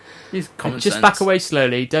 He's common Just sense. back away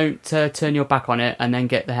slowly. Don't turn your back on it, and then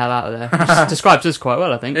get the hell out of there. Which describes us quite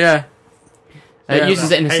well, I think. Yeah. It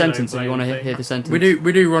uses it in a Halo sentence if you want to playing hear the sentence. We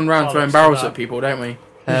do run around Oh, throwing let's barrels do that. at people, don't we?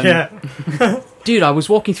 Yeah. Dude, I was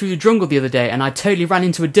walking through the jungle the other day, and I totally ran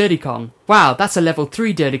into a dirty Kong. Wow, that's a level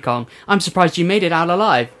 3 dirty Kong. I'm surprised you made it out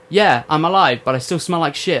alive. Yeah, I'm alive, but I still smell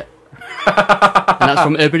like shit. And that's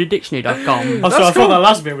from UrbanDictionary.com. Also, That's I cool. thought that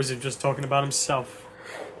last bit was him just talking about himself.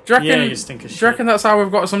 Do you reckon, Yeah, you stink of do shit. you reckon that's how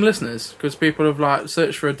we've got some listeners? Because people have like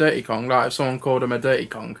searched for a dirty Kong, like if someone called him a dirty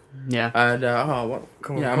Kong, Yeah. and what?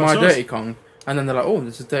 Come Yeah, on, am I a across us. dirty Kong? And then they're like, oh,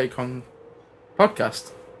 there's a dirty Kong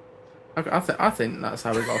podcast. I think that's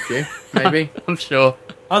how we got a few. Maybe. I'm sure.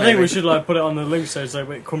 I think Maybe. we should like put it on the link so it's like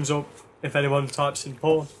it comes up if anyone types in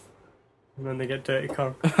porn, and then they get dirty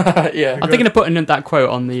Kong. Yeah. I'm thinking of putting in that quote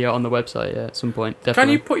on the website at some point. Can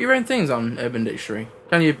Definitely. you put your own things on Urban Dictionary?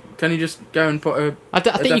 Can you just go and put a? I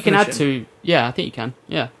think you can add definition? to. Yeah, I think you can.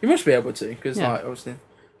 Yeah. You must be able to, because Yeah. like obviously,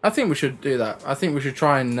 I think we should do that. I think we should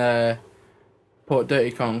try and put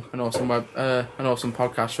Dirty Kong, an awesome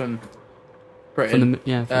podcast from Britain,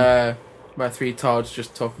 where 3 tards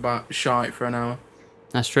just talk about shite for an hour.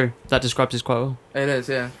 That's true. That describes us quite well. It is,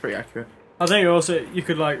 yeah, it's pretty accurate. I think also you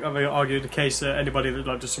could like argue the case that anybody that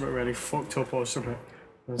like does something really fucked up or something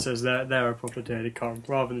and says they're a proper dirty Kong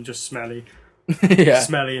rather than just smelly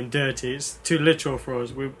and dirty. It's too literal for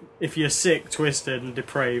us. If you're sick, twisted, and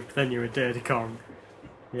depraved, then you're a dirty Kong.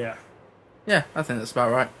 Yeah. Yeah, I think that's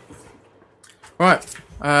about right. Right,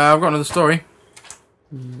 I've got another story.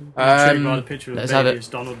 Intrigued by the picture of the let's have baby it. as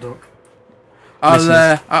Donald Duck.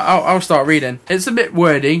 I'll start reading. It's a bit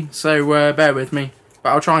wordy, so bear with me. But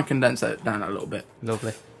I'll try and condense it down a little bit.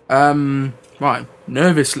 Lovely. Right,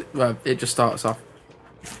 nervously. Well, it just starts off.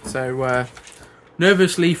 So,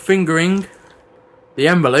 nervously fingering the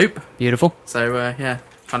envelope. Beautiful. So, yeah,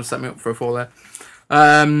 kind of set me up for a fall there.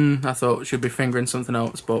 I thought she'd be fingering something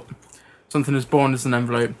else, but something as boring as an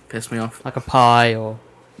envelope pissed me off. Like a pie or.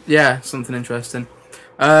 Yeah, something interesting.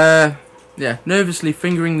 Yeah, nervously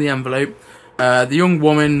fingering the envelope. The young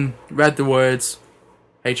woman read the words,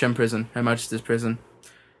 HM Prison, Her Majesty's Prison.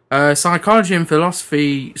 Psychology and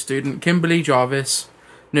philosophy student Kimberly Jarvis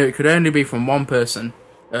knew it could only be from one person,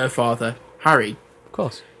 her father, Harry. Of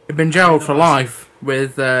course. He'd been jailed for life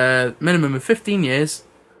with a minimum of 15 years.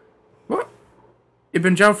 What? He'd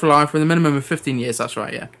been jailed for life with a minimum of 15 years, that's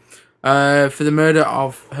right, yeah. For the murder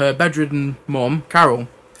of her bedridden mum, Carol.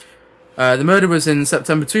 The murder was in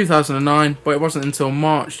September 2009, but it wasn't until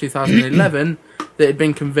March 2011 that he'd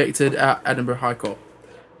been convicted at Edinburgh High Court.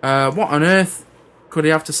 What on earth could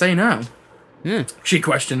he have to say now? Yeah. She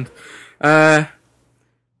questioned.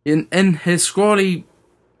 In his scrawly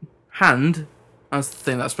hand, that's the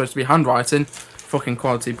thing that's supposed to be handwriting, fucking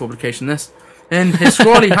quality publication this. In his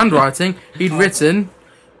scrawly handwriting, he'd written,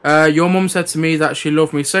 your mum said to me that she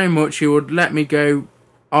loved me so much she would let me go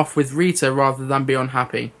off with Rita rather than be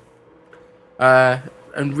unhappy.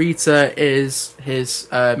 And Rita is his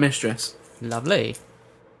mistress. Lovely.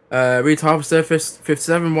 Rita Harvester,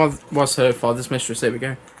 57, was her father's mistress. There we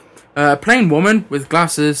go. A plain woman with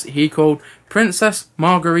glasses he called Princess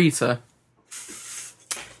Margarita.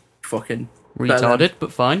 Fucking Retarded,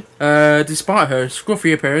 but fine. despite her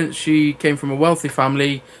scruffy appearance, she came from a wealthy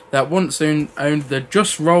family that once owned the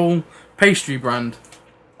Just Roll pastry brand.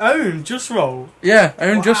 Just Roll. Yeah,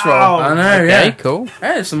 owned Just Roll. Wow. I know, Okay, yeah. cool. Hey,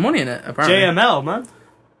 there's some money in it, apparently. JML, man.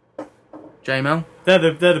 JML? They're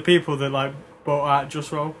the people that like bought out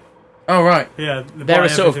Just Roll. Oh, right. Yeah, they They're buy a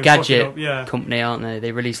sort of everything, fuck it gadget up, yeah. company, aren't they?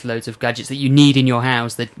 They release loads of gadgets that you need in your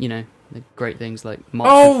house. That the great things like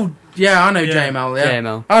Oh, yeah, I know Yeah. JML, yeah.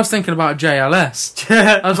 JML. I was thinking about JLS.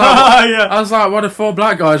 I was like, yeah. I was like, what do 4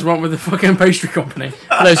 black guys want with the fucking pastry company?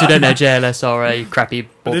 For those who don't know, JLS are a crappy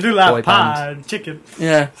But they do boy like band. pie and chicken.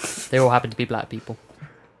 Yeah, They all happen to be black people.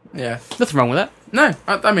 yeah. Nothing wrong with that. No,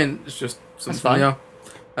 I mean, it's just something fine. they are.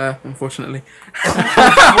 Unfortunately.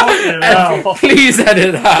 Yeah. Please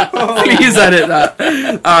edit that. Please edit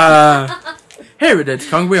that. Here at Dirty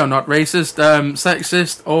Kong, we are not racist,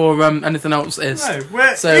 sexist, or anything else is. No,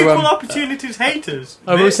 we're So, equal opportunities haters.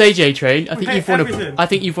 I will say, J Train, I We think hate you've won everything. I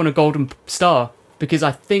think you've won a golden star because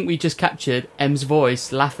I think we just captured M's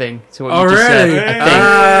voice laughing to what Oh, you just really? said. I think.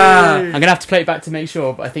 Ah. I'm gonna have to play it back to make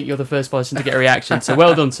sure, but I think you're the first person to get a reaction. So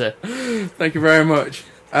well done, sir. Thank you very much.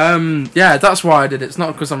 Yeah, that's why I did it. It's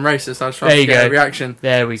not because I'm racist. I was trying There to you get go. a reaction.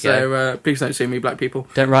 There we go. So please don't sue me, black people.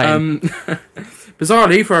 Don't write in.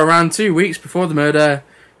 Bizarrely, for around 2 weeks before the murder,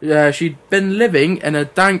 she'd been living in a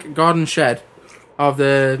dank garden shed of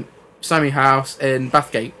the Sammy house in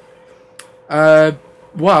Bathgate.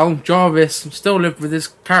 Well, Jarvis still lived with his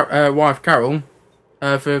wife Carol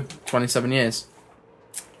for 27 years.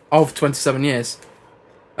 Of 27 years.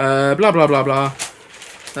 Blah, blah, blah, blah.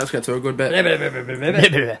 Let's get to a good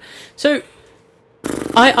bit. So,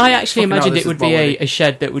 I actually Fucking hell, imagined this it would is be volley. a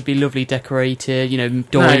shed that would be lovely decorated, No,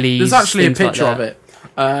 doilies. there's actually a things like picture of that.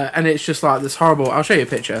 it. And it's just like this horrible... I'll show you a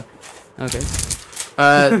picture. Okay.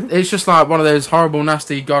 It's just like one of those horrible,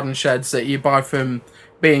 nasty garden sheds that you buy from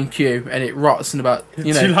B&Q, and it rots in about,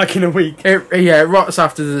 like in a week. It rots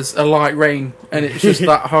after there's a light rain, and it's just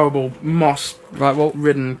that horrible Right, well,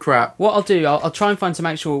 moss-ridden crap. what I'll do, I'll try and find some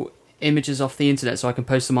actual images off the internet so I can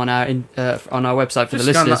post them on our website for Just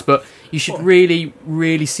the scan listeners. that. But you should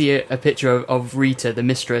really see a picture of Rita, the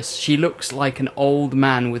mistress. She looks like an old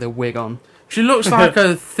man with a wig on. She looks like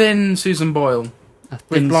a thin Susan Boyle. A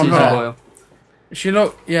thin blonde Susan hair. Boyle. She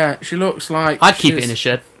looks like... I'd keep it she's- in a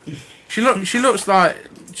shed. She looks like...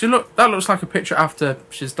 That looks like a picture after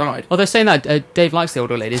she's died. Well, they're saying that Dave likes the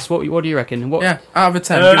older ladies. What do you reckon? What? Yeah, out of a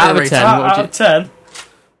 10. Uh, give her out a of a rating. 10. what would Out you- of 10.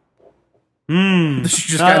 Does she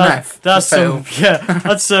just get an F? That's Fail.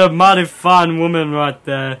 that's a mighty fine woman right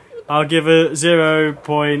there. I'll give her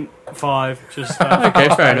 0.5. Just Okay, fair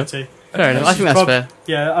enough. clarity. Fair enough. I think that's fair.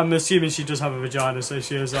 Yeah, I'm assuming she does have a vagina, so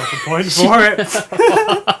she has half a point for it.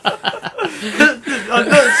 I'm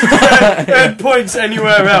not to get points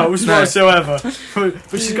anywhere else No. whatsoever,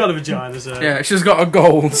 but she's got a vagina, so Yeah, she's got a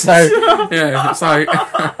goal, so yeah, it's like.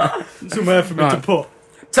 somewhere for me to Right. put.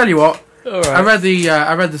 Tell you what, All I right.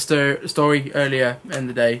 read the story earlier in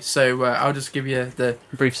the day, so I'll just give you the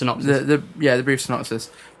Brief synopsis. the brief synopsis.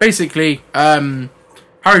 Basically, Harry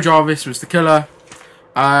Jarvis was the killer.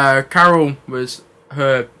 Carol was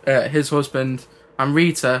his husband, and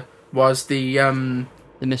Rita was The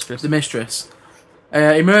mistress. the mistress.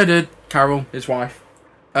 He murdered Carol, his wife.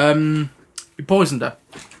 He poisoned her.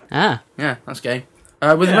 Ah, Yeah, that's gay. With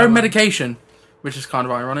her Yeah, own well. medication, which is kind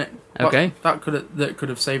of ironic. But Okay. that could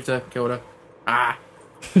have saved her, killed her. Ah.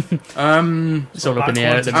 it's all up in the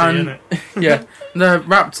air. Backwards Isn't it? and- and- Yeah, they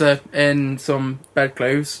wrapped her in some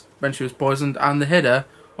bedclothes when she was poisoned, and they hid her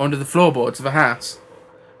under the floorboards of a house,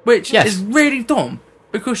 which Yes. is really dumb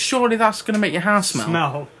because surely that's going to make your house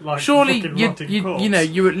smell. like Surely fucking you rotting corpse.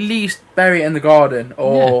 you at least bury it in the garden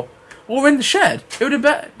or in the shed. It would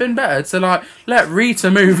have been better to like let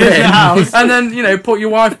Rita move in the house. and then put your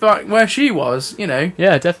wife back where she was.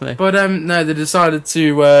 Yeah, definitely. But no, they decided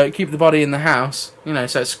to keep the body in the house.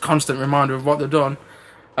 So it's a constant reminder of what they've done.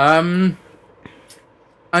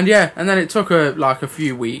 And then it took a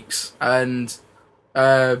few weeks, and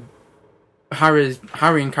Harry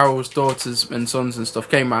and Carol's daughters and sons and stuff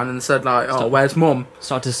came round and said like, "Oh, where's Mum?"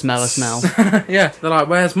 Start to smell a smell. Yeah, they're like,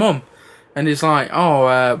 "Where's Mum?" And he's like,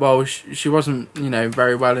 "Oh, well, she wasn't,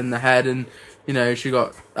 very well in the head, and she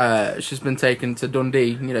got, she's been taken to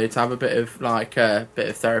Dundee, to have a bit of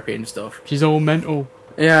therapy and stuff." She's all mental.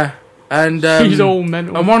 Yeah, and She's all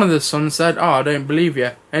mental. and one of the sons said, "Oh, I don't believe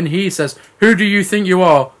you," and he says, "Who do you think you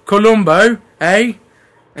are, Columbo, eh?"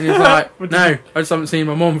 And he's like, What did "No, I just haven't seen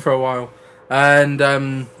my mum for a while." And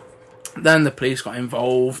then the police got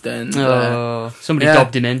involved, and Somebody yeah.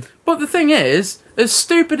 dobbed him in. but the thing is, as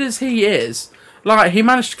stupid as he is, like he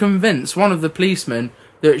managed to convince one of the policemen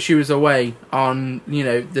that she was away on,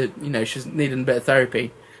 she's needing a bit of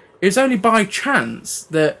therapy. It was only by chance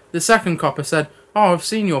that the second copper said, "Oh, I've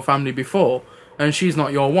seen your family before, and she's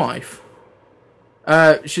not your wife.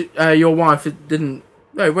 Your wife didn't."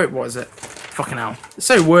 Oh, wait, what is it? Fucking hell! It's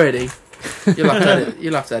so wordy. You'll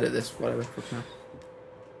have to edit this. Whatever. Fucking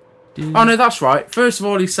hell. Oh no, that's right. First of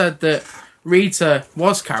all, he said that Rita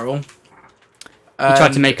was Carol. He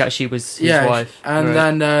tried to make out she was his wife. And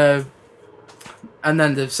Right.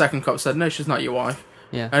 then the second cop said, "No, she's not your wife."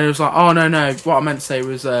 Yeah. And he was like, "Oh no, what I meant to say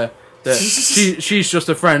was that she's just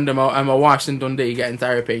a friend, and my wife's in Dundee getting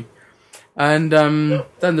therapy." And then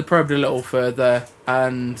they probed a little further,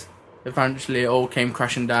 and eventually it all came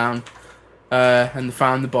crashing down, and they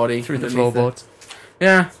found the body through the underneath floorboards.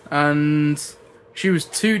 Yeah, and she was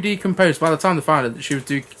too decomposed. By the time they found her, she was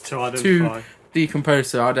too to identify.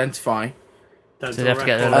 decomposed to identify. So they have to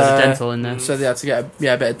get a records. load of dental in there. So they had to get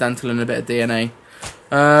a bit of dental and a bit of DNA.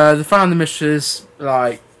 They found the mistress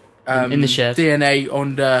In the shed. DNA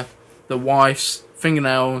under the wife's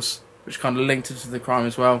fingernails, which kind of linked it to the crime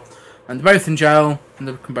as well. And they're both in jail, and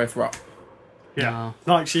they can both rot. Yeah,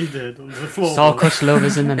 like she did on the floor. Star-crushed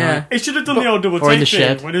lovers in the Yeah. night. He should have done the old double Or in take the thing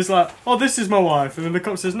shed. when he's like, "Oh, this is my wife," and then the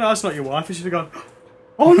cop says, "No, that's not your wife." He should have gone,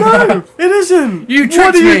 Oh no, it isn't. You What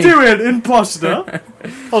tricked are you me. doing, imposter?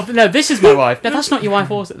 Oh no, this is my wife. No, that's not your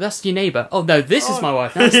wife. Also, that's your neighbour. Oh no, this is my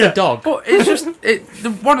wife. That's Yeah. the dog. But it's just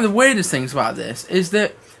one of the weirdest things about this is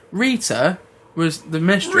that Rita was the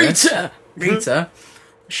mistress. Rita,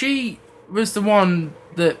 she was the one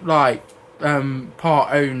that like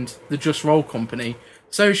part owned the Just Roll company,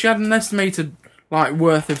 so she had an estimated like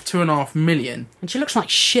worth of 2.5 million. And she looks like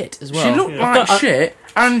shit as well. She looked Yeah. like shit,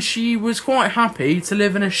 and she was quite happy to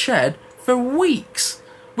live in a shed for weeks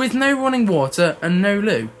with no running water and no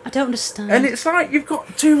loo. I don't understand. And it's like you've got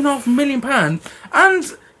 £2.5 million, and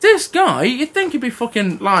this guy, you'd think he'd be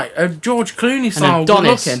fucking like a George Clooney style good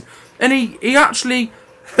Adonis. looking, and he actually,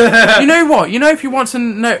 you know what? You know, if you want to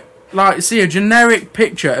know, like, see a generic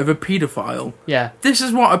picture of a paedophile, yeah. this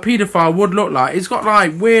is what a paedophile would look like. He's got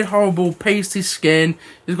like weird, horrible, pasty skin.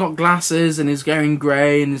 He's got glasses, and he's going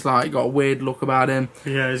grey, and he's like got a weird look about him.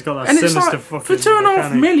 Yeah, he's got that And it's sinister like, fucking. for 2.5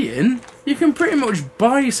 mechanic. million, you can pretty much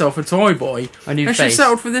buy yourself a toy boy. A new And face. she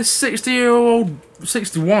settled for this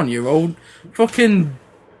 61-year-old fucking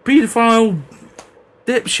paedophile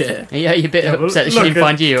dipshit. Yeah, you're a bit Yeah, but upset that she look didn't at-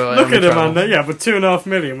 find you. Look at him, man. Yeah, but 2.5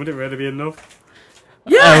 million, would it really be enough?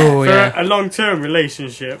 Yeah, Oh For yeah. a long-term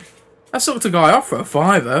relationship. I sucked a guy off for a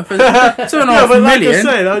fiver for 2.5 Yeah, but like I million.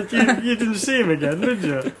 say, you didn't see him again, did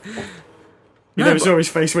you? You No, never but- saw his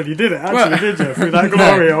face when you did it, actually, Well- did you? Through that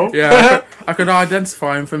glory hole. Yeah, I could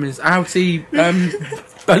identify him from his outie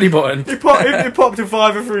belly button. He popped a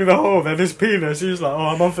fiver through the hole, then his penis. He was like, "Oh,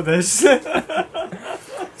 I'm on for this."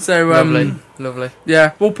 So Lovely.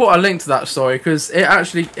 yeah, we'll put a link to that story because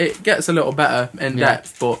it gets a little better in Yeah.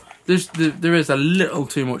 depth, but there is a little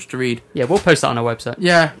too much to read. Yeah, we'll post that on our website.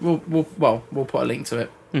 Yeah, we'll put a link to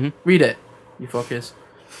it. Mhm. Read it, you fuckers.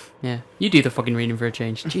 Yeah, you do the fucking reading for a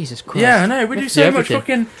change. Jesus Christ. Yeah, I know. We do have to so do much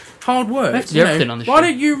everything. fucking hard work. We have to do you know. everything on the Why show.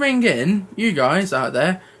 don't you ring in, you guys out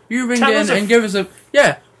there? You ring Tell in us a and give us a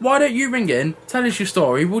Why don't you ring in? Tell us your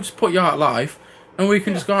story. We'll just put you out live, and we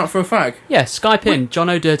can just go out for a fag. Yeah, Skype in John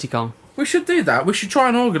O'Dirty Kong. We should do that. We should try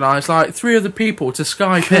and organise like 3 other people to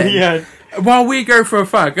Skype in yeah, while we go for a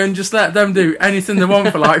fag and just let them do anything they want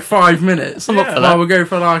for like 5 minutes. I'm up for that. While we go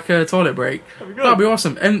for like a toilet break. that'd be good. That'd be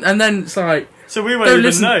awesome. And then it's like So we won't don't even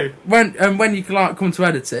listen know. when you like come to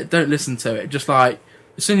edit it. Don't listen to it. Just like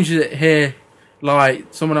as soon as you hear like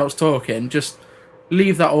someone else talking, just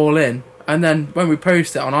leave that all in. And then when we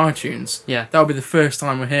post it on iTunes, Yeah, that'll be the first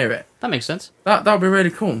time we hear it. that makes sense. That'll be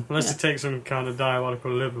really cool. Unless Yeah. they take some kind of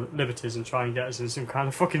diabolical liberties and try and get us in some kind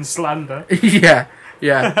of fucking slander.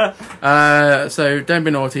 yeah. So don't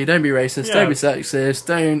be naughty, don't be racist, Yeah. don't be sexist,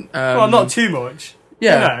 don't. Well, not too much.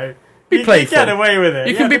 Yeah. You know, Be you playful. get away with it.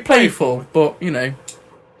 You Yeah, can be playful, but you know.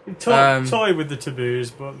 Toy with the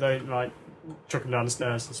taboos, but don't like chuck them down the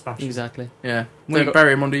stairs and smash them. Exactly. Yeah. We Don't got-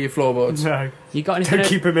 bury him under your floorboards. No, You got anything? don't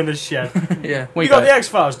keep him in a shed. Yeah. We You got got the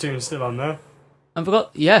X-Files tune still on there. I forgot.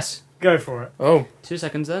 Yes. Go for it. Oh, 2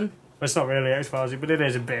 seconds then. Well, it's not really X-Files, but it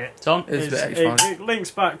is a bit. Tom. it's a bit it, X-Files. it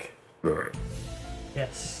links back.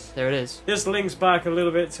 Yes. There it is. This links back a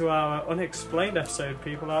little bit to our unexplained episode,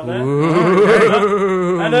 people out there.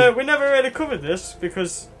 Ooh. And we never really covered this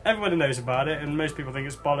because everybody knows about it, and most people think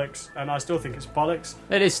it's bollocks, and I still think it's bollocks.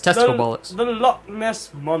 It is testicle bollocks. The Loch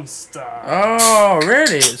Ness Monster. Oh,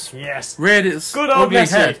 really? It's Yes. reared its Good old ugly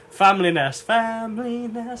Nessie. head. Family Nest. Family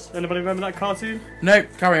Nest. Anybody remember that cartoon? No,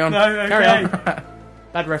 carry on. No, okay. Carry on.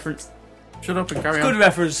 Bad reference. Shut up and carry Good on.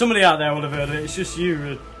 reference. Somebody out there will have heard it. It's just you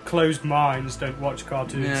with closed minds don't watch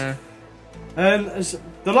cartoons. Yeah. And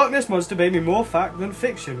the Loch Ness Monster may be more fact than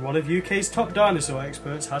fiction, one of UK's top dinosaur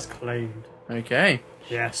experts has claimed. Okay.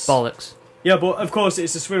 Yes. Bollocks. Yeah, but of course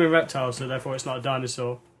it's a swimming reptile, so therefore it's not a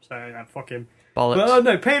dinosaur. So yeah, fuck him. Bollocks. But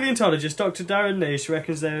no, paleontologist Dr. Darren Nash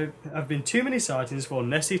reckons there have been too many sightings for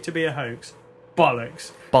Nessie to be a hoax.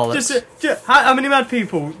 Bollocks. Bollocks. How many mad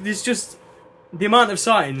people? There's just the amount of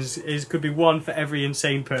sightings could be one for every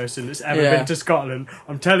insane person that's ever Yeah. been to Scotland.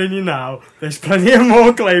 I'm telling you now, there's plenty of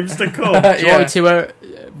more claims to come. Do you Yeah. want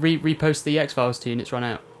me to repost the X-Files tune? It's run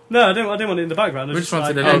out. No, I don't want it in the background. I We just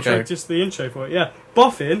wanted an like, intro. Just the intro for it, yeah.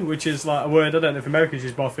 Boffin, which is like a word, I don't know if Americans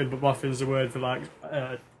use boffin, but boffin's a word for like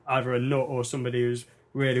either a nut or somebody who's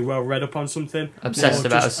really well read up on something. Obsessed Or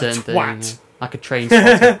about a just certain thing. twat. Yeah. Like a train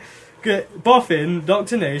spotter. Boffin,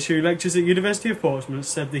 Dr. Nash, who lectures at University of Portsmouth,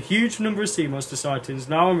 said the huge number of sea monster sightings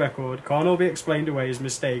now on record can't all be explained away as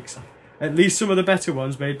mistakes. At least some of the better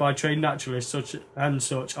ones made by trained naturalists such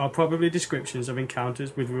are probably descriptions of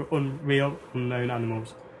encounters with real unknown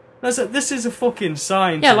animals. This is a fucking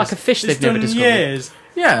scientist. Yeah, like a fish that's they've never done discovered.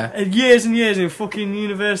 Yeah. years and years in fucking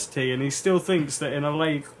university, and he still thinks that in a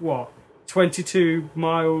lake, 2 22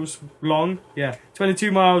 miles long. Yeah,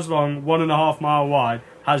 22 miles long, 1.5 mile wide,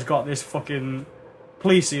 has got this fucking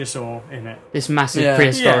plesiosaur in it. This massive Yeah.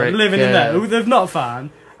 prehistoric... Yeah, living in there, who they've not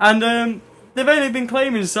found. And they've only been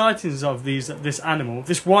claiming sightings of this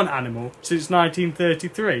one animal, since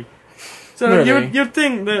 1933. So Really? you'd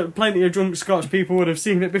think that plenty of drunk Scotch people would have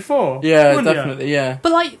seen it before. Yeah, wouldn't definitely, yeah.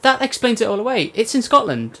 But, like, that explains it all away. It's in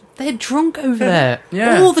Scotland. They're drunk over there.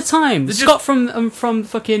 Yeah. All the time. They're Scott from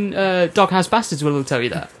fucking Doghouse Bastards will tell you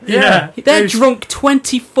that. Yeah. They're drunk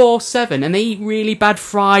 24/7 and they eat really bad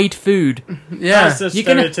fried food. Yeah. That's just You're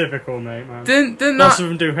gonna- stereotypical, mate, man. Didn't Lots that, of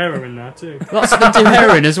them do heroin now, too. Lots of them do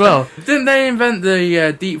heroin as well. didn't they invent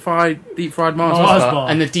the deep fried Mars Mars bar? bar.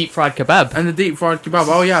 And the deep fried kebab. And the deep fried kebab?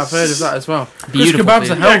 Oh yeah, I've heard of that as well. Beautiful Kebabs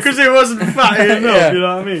food. are Yeah, healthy. because it wasn't fatty enough, Yeah. you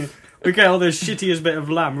know what I mean? We get all this shittiest bit of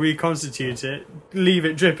lamb, reconstitute it, leave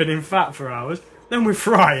it dripping in fat for hours, then we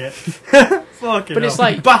fry it. Fucking But it's hell.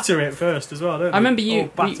 like- batter it first as well, don't we? I remember All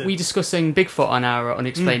battered. we discussing Bigfoot on our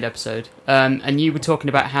Unexplained episode, and you were talking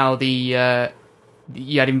about how you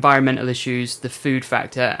had environmental issues, the food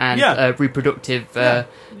factor, and Yeah. reproductive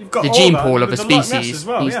You've got the all gene that pool of with a the Loch Ness species as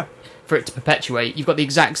well, needs- yeah. for it to perpetuate. You've got the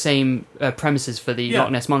exact same premises for the Yeah.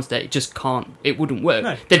 Loch Ness monster. It just can't. It wouldn't work.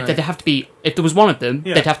 No. There'd have to be. If there was one of them,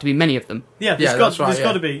 Yeah. there'd have to be many of them. Yeah, Yeah, that's right, there's yeah.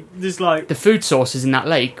 got to be. There's like The food sources in that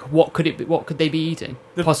lake. What could it be? What could they be eating?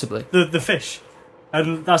 Possibly. the fish,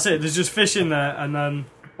 and that's it. There's just fish in there, and then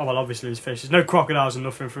obviously there's fish. There's no crocodiles and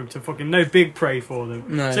nothing for them to fucking no big prey for them.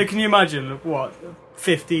 No. So can you imagine what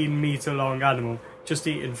 15-meter long animal just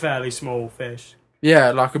eating fairly small fish?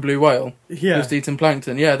 Yeah, like a blue whale. Yeah, Just eating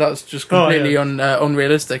plankton. Yeah, that's just Oh, completely yeah.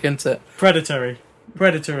 unrealistic, isn't it?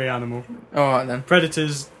 predatory animal. Alright then.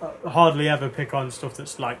 Predators hardly ever pick on stuff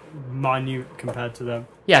that's like minute compared to them.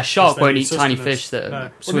 Yeah, shark They won't need eat tiny sustenance. fish that No.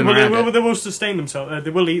 swim Well, around. they will sustain themselves.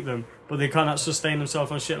 They will eat them, but they cannot sustain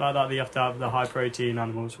themselves on shit like that. You have to have the high protein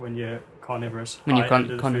animals when you're carnivorous. When you're high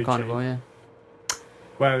end of the food carnivore, chain. yeah.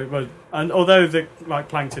 Well, and although the like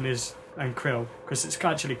plankton is and krill, because it's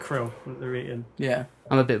actually krill that they're eating. Yeah.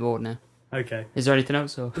 I'm a bit bored now. Okay, Is there anything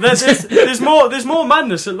else? Or? there's more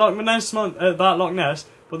madness at Loch Ness about Loch Ness,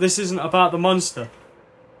 but this isn't about the monster.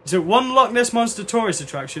 So one Loch Ness monster tourist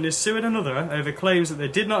attraction is suing another over claims that they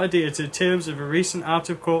did not adhere to the terms of a recent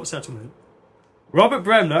out-of-court settlement. Robert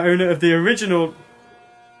Bremner, owner of the original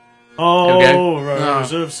Oh,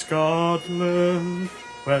 Rose of Scotland,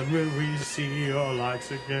 when will we see your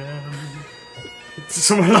lights again?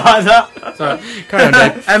 Something like that. So, Carry on,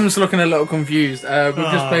 Dave. Em's looking a little confused. We've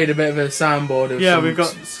just Oh. played a bit of a soundboard of Yeah, some, we've got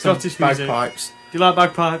some Scottish music. bagpipes. Do you like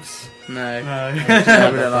bagpipes? No. No.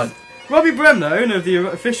 No, we don't like. Robbie Bremner, owner of the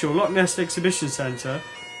official Loch Ness Exhibition Centre,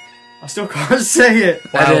 I still can't say it,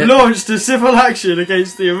 Wow. launched a civil action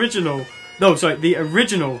against the original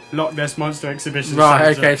Loch Ness Monster Exhibition Right,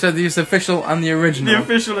 Centre. okay, so there's the official and the original. The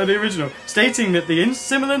official and the original, stating that the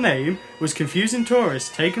similar name was confusing tourists,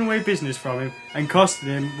 taking away business from him, and costing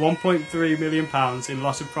him £1.3 million in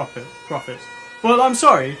loss of profits. Well, I'm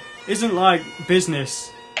sorry, isn't like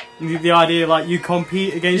business the idea like you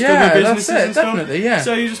compete against Yeah, other that's businesses it, and stuff? definitely, yeah.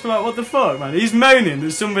 So you just be like, what the fuck, man? He's moaning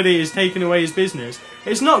that somebody is taking away his business.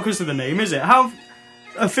 It's not because of the name, is it? How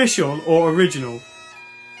official or original?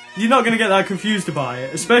 You're not going to get that confused by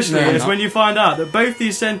it, especially No, I'm as not. when you find out that both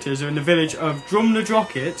these centres are in the village of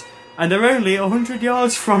Drumnadrocket and they're only 100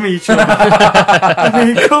 yards from each other. I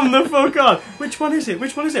mean, come the fuck on. Which one is it?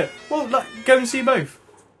 Well, like, go and see both.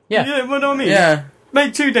 Yeah. You know what I mean? Yeah.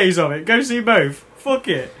 Make 2 days of it. Go see both. Fuck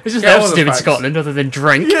it. There's just Yeah, no all else the to do in facts. Scotland other than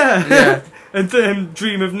drink. Yeah. Yeah. And then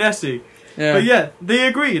dream of Nessie. Yeah. But yeah, they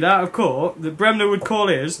agreed out of court that Bremner would call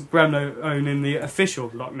Bremner owning the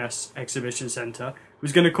official Loch Ness Exhibition Centre,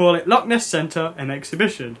 was going to call it Loch Ness Centre and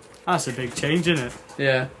Exhibition. That's a big change, isn't it?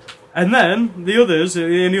 Yeah. And then the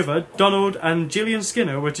other, Donald and Gillian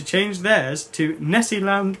Skinner, were to change theirs to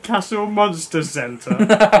Nessieland Castle Monster Centre.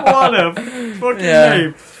 What a fucking Yeah.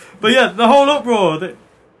 name! But yeah, the whole uproar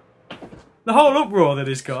that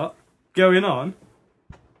it's got going on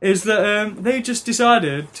is that they just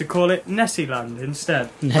decided to call it Nessieland instead.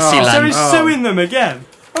 Nessieland. So he's Oh. suing them again.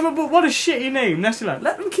 I mean, but what a shitty name, Nessieland.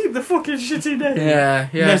 Let them keep the fucking shitty name. Yeah,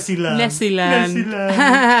 yeah. Nessieland. Nessieland.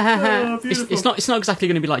 Nessieland. Oh, It's beautiful. not exactly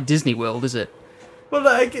going to be like Disney World, is it? Well,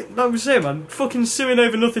 like I was saying, man, fucking suing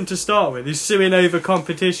over nothing to start with. He's suing over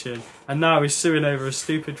competition, and now he's suing over a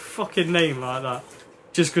stupid fucking name like that.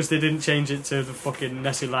 Just because they didn't change it to the fucking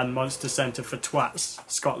Nessieland Monster Centre for Twats,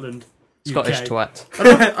 Scotland. Scottish UK. twat.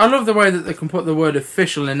 I love the way that they can put the word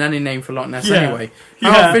official in any name for Loch Ness Yeah. anyway.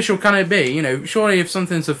 How Yeah. official can it be? You know, surely if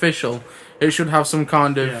something's official, it should have some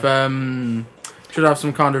kind of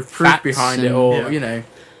proof Facts behind it, and- or Yeah. you know.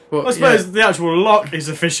 But, I suppose the actual lock is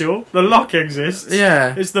official. The lock exists.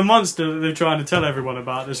 Yeah. It's the monster that they're trying to tell everyone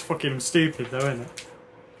about that's fucking stupid, though, isn't it?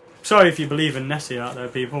 Sorry if you believe in Nessie out there,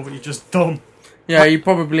 people, but you're just dumb. Yeah, you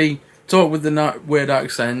probably talk with the weird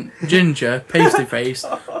accent, ginger, pasty face,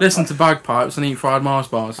 listen to bagpipes, and eat fried Mars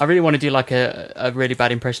bars. I really want to do like a really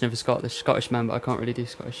bad impression of a Scottish man, but I can't really do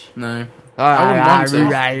Scottish. No. I wouldn't want to.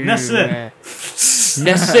 Nessie.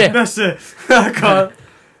 Nessie. I can't.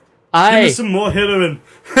 Give me some more heroin.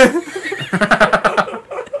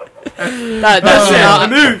 I'm out, Nessie,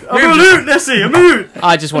 I'm out.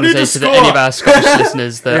 I just want to say to any of our Scottish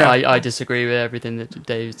listeners that I disagree with everything that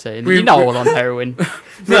David's saying. You're not all on heroin.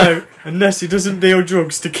 No, and Nessie doesn't deal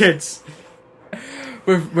drugs to kids.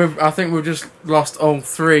 I think we've just lost all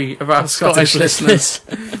 3 of our Scottish listeners.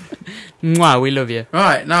 Mwah, we love you.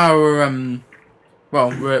 Right, now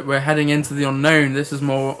we're heading into the unknown. This is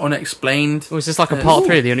more unexplained. Was this like a part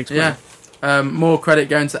 3 of the unexplained? Yeah. More credit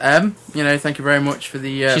going to Em. Thank you very much for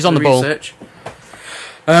the She's on the research.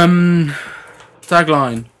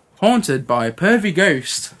 Tagline: Haunted by a pervy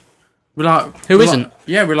ghost. We like Who isn't?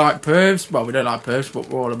 we like pervs. Well, we don't like pervs, but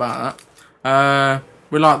we're all about that.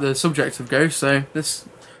 We like the subject of ghosts, so this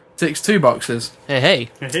ticks 2 boxes. Hey.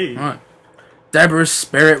 Right. Deborah's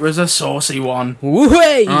spirit was a saucy one.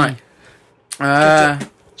 Woo-hey! Right.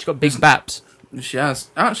 She's got big baps. She has.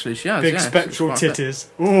 Actually, she has. Big yeah, spectral she's quite titties.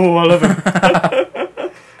 Oh, I love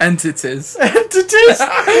it. Entities. Titties!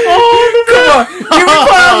 Oh, Come on! You were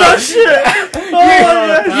part of that shit! Oh,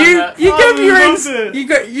 yes. You gave me your love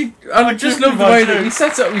it. I just love the way that you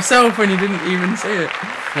set it up yourself when you didn't even see it.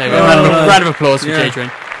 There you go. Round of applause for Jadrian.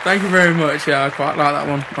 Thank you very much. Yeah, I quite like that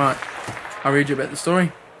one. Right, I'll read you a bit of the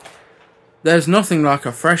story. There's nothing like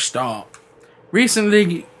a fresh start.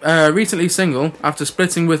 Recently single, after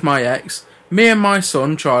splitting with my ex, me and my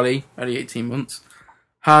son, Charlie, only 18 months,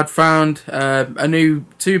 had found a new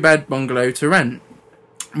 2-bed bungalow to rent.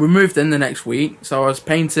 We moved in the next week, so I was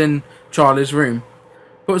painting Charlie's room.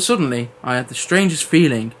 But suddenly, I had the strangest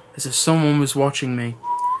feeling, as if someone was watching me.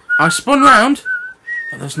 I spun round,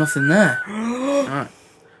 but there was nothing there. Right.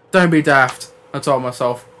 Don't be daft, I told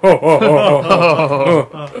myself.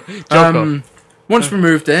 Once we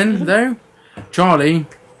moved in, though, Charlie,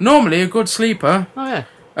 normally a good sleeper,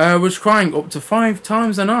 was crying up to 5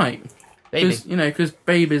 times a night. Baby. Because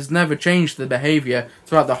babies never change their behaviour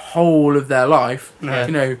throughout the whole of their life.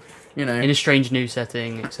 Yeah. In a strange new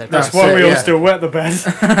setting, etc. That's why we all still wet the bed,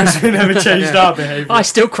 because we never changed our behaviour. I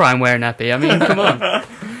still cry and wear a nappy. I mean, come on.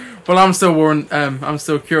 Well, I'm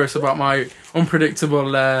still curious about my unpredictable,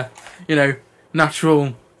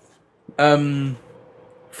 natural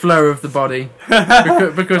flow of the body.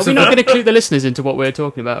 Because Are we not going to clue the listeners into what we're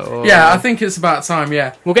talking about? Or, I think it's about time.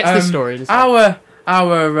 Yeah, we'll get to the story.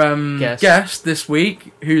 Our guest this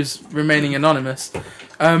week, who's remaining anonymous,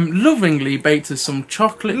 lovingly baked us some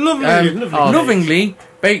chocolate. Lovingly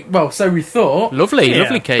baked. Well, so we thought. Lovely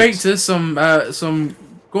cakes. Baked us some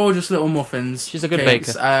gorgeous little muffins. She's a good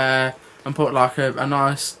cakes, baker. And put like a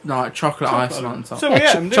nice chocolate icing on top. So we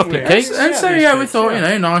had them, didn't chocolate we? cakes. And so we thought,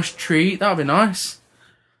 nice treat. That'd be nice.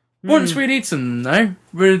 Once we'd eaten them, though,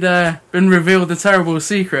 we'd been revealed a terrible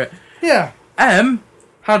secret. Yeah. Em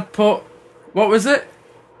had put, what was it?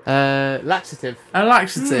 Laxative. A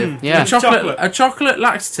laxative. Yeah. A chocolate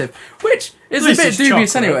laxative. Which is a bit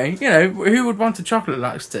dubious anyway. Who would want a chocolate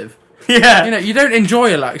laxative? Yeah. You don't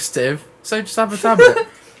enjoy a laxative, so just have a tablet.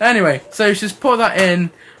 Anyway, so she's put that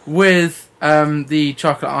in with the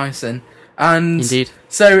chocolate icing. And Indeed.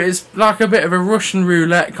 So it's like a bit of a Russian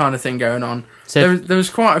roulette kind of thing going on. So There was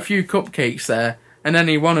quite a few cupcakes there, and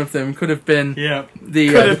any one of them could have been the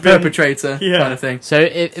been. perpetrator kind of thing. So,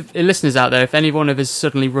 if listeners out there, if any one of us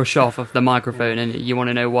suddenly rush off of the microphone and you want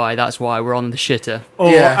to know why, that's why we're on the shitter.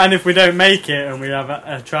 And if we don't make it and we have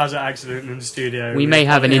a trouser accident in the studio, We may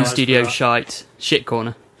have an in-studio shit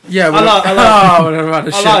corner. Yeah, I like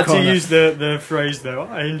to use the phrase though.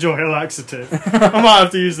 I enjoy a laxative. I might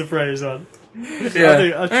have to use the phrase on.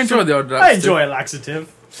 Yeah, I enjoy the odd laxative. I enjoy a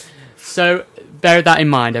laxative. So bear that in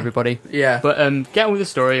mind, everybody. Yeah. But get on with the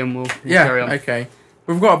story and we'll carry on. Okay.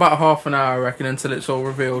 We've got about half an hour, I reckon, until it's all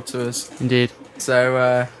revealed to us. Indeed.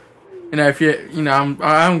 So, if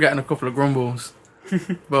I'm getting a couple of grumbles.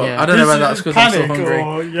 But Yeah. I don't know whether that's because I'm so hungry.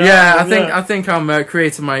 I think I'm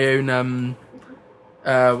creating my own,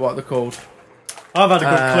 what they're called. I've had a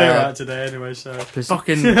good clear out today anyway, so...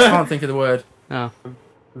 Fucking can't think of the word. Oh.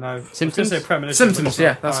 No. Symptoms? Symptoms,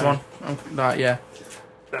 yeah, that's the one. Yeah.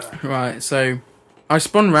 Right, so I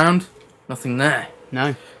spun round, nothing there.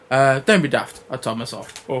 No. Don't be daft, I told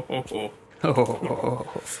myself. Once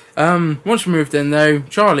we moved in though,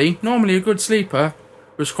 Charlie, normally a good sleeper,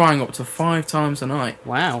 was crying up to 5 times a night.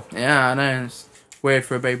 Wow. Yeah, I know. It's weird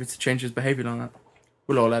for a baby to change his behaviour like that.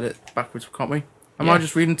 We'll all let it backwards, can't we? Am I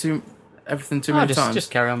just reading everything too many times?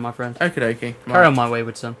 Just carry on, my friend. Okie dokie. Carry on, my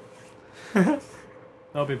wayward son.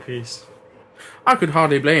 I'll be peace. I could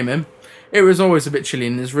hardly blame him. It was always a bit chilly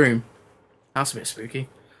in his room. That's a bit spooky.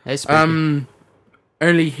 It's spooky.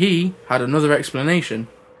 Only he had another explanation.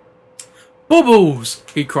 Bubbles!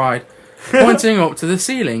 He cried, pointing up to the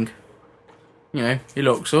ceiling. You know, he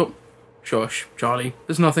looks up. Shush, Charlie,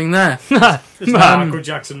 there's nothing there. It's Michael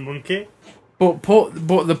Jackson monkey. But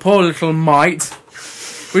the poor little mite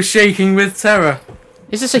was shaking with terror.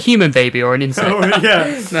 Is this a human baby or an insect? Oh,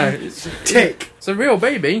 yeah. No, it's Tick. a real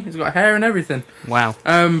baby. He's got hair and everything. Wow.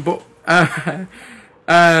 Then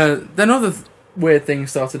other weird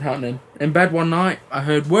things started happening. In bed one night, I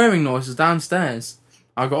heard whirring noises downstairs.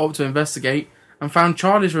 I got up to investigate and found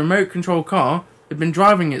Charlie's remote control car had been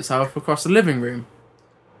driving itself across the living room.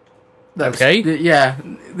 Okay. Yeah,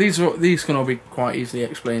 these can all be quite easily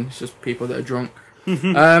explained. It's just people that are drunk.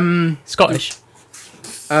 Scottish.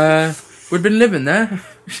 We'd been living there.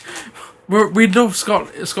 We love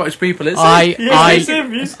Scottish people. I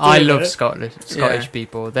love Scottish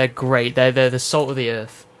people. They're great. They're the salt of the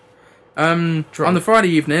earth. On the Friday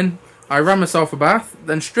evening, I ran myself a bath,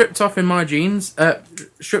 then stripped off my jeans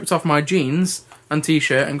and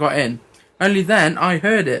t-shirt and got in. Only then I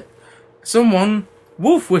heard it. Someone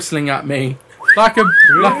wolf whistling at me, like a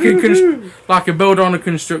builder on a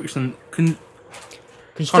construction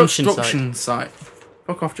site.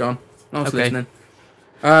 Fuck off, John. I was listening.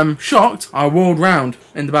 Shocked, I whirled round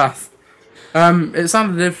in the bath. It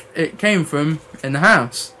sounded as if it came from in the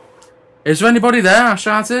house. Is there anybody there? I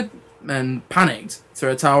shouted, and panicked. Threw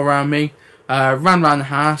a towel around me, ran round the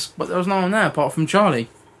house, but there was no one there apart from Charlie.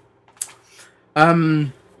 I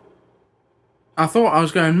thought I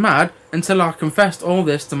was going mad until I confessed all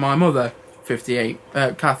this to my mother, 58,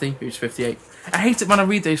 Kathy, who's 58. I hate it when I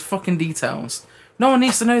read those fucking details. No one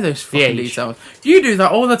needs to know those fucking details. You do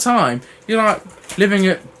that all the time. You're like living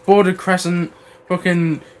at Border Crescent,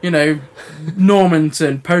 fucking,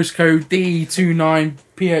 Normanton, postcode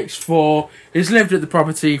D29PX4. He's lived at the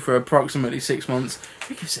property for approximately 6 months.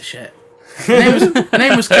 Who gives a shit? Her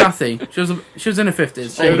name was Kathy. She was in her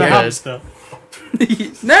 50s. Oh, the hamster.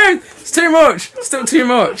 No, it's too much. Still too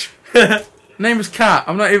much. Her name was Kat.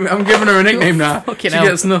 I'm giving her a nickname now. She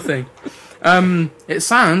gets nothing. It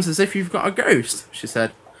sounds as if you've got a ghost, she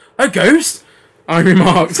said. A ghost? I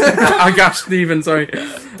remarked. I gasped even, sorry.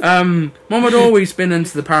 Mum had always been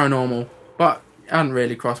into the paranormal, but it hadn't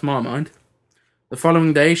really crossed my mind. The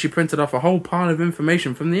following day, she printed off a whole pile of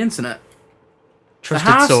information from the internet.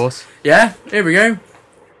 Trusted source. Yeah, here we go.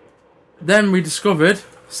 Then we discovered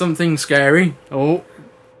something scary. Oh.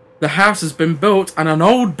 The house has been built on an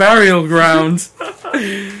old burial ground.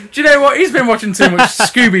 Do you know what? He's been watching too much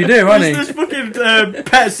Scooby-Doo, hasn't he? It's this fucking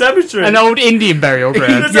pet cemetery. An old Indian burial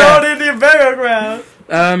ground. It's an old Indian burial ground.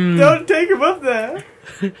 Don't take him up there.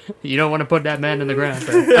 You don't want to put that man in the ground.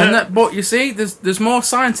 But you see, there's more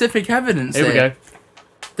scientific evidence Here we go.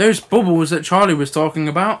 Those bubbles that Charlie was talking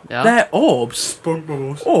about, they're orbs. Spunk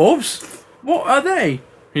bubbles. Orbs? What are they?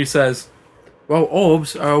 He says. Well,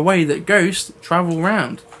 orbs are a way that ghosts travel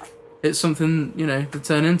round. It's something, to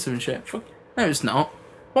turn into and shit. No, it's not.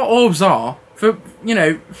 What orbs are,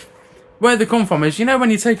 where they come from is, when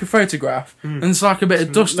you take a photograph and it's like a bit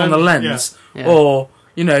of dust on the lens, or,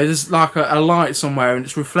 there's like a light somewhere and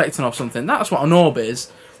it's reflecting off something. That's what an orb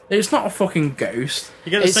is. It's not a fucking ghost. You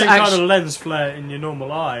get the same kind of lens flare in your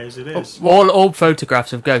normal eye as it is. All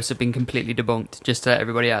photographs of ghosts have been completely debunked, just to let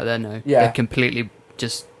everybody out there know. Yeah. They're completely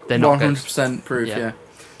they're not 100% proof, yeah.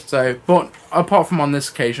 So, but apart from on this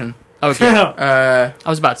occasion... Okay. I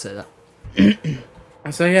was about to say that.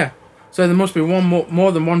 So yeah, so there must be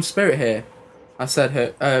more than one spirit here.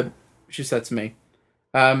 She said to me,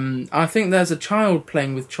 I think there's a child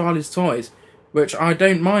playing with Charlie's toys, which I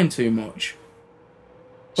don't mind too much.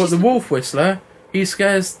 But the wolf whistler, he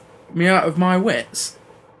scares me out of my wits.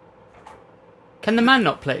 Can the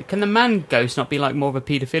man ghost not be like more of a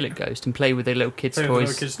paedophilic ghost and play with their little kids'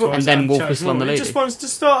 toys and then wolf whistle on the lady? He just wants to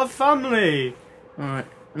start a family. Alright,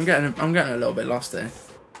 I'm getting a little bit lost here.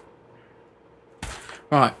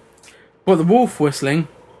 Right, but the wolf whistling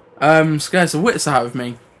scares the wits out of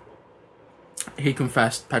me, he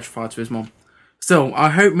confessed, petrified to his mum. Still, I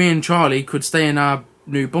hope me and Charlie could stay in our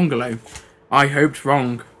new bungalow. I hoped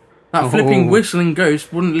wrong. That flipping whistling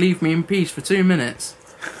ghost wouldn't leave me in peace for 2 minutes.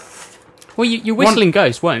 Well, your whistling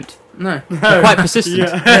ghost won't. No. They're quite persistent.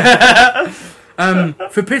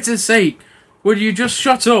 For pity's sake, would you just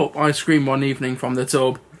shut up? I screamed one evening from the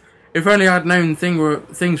tub. If only I'd known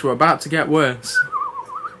things were about to get worse.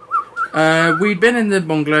 We'd been in the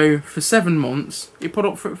bungalow for 7 months. He put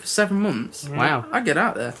up for it for 7 months. Wow. I get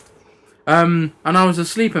out there. And I was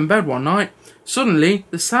asleep in bed one night. Suddenly,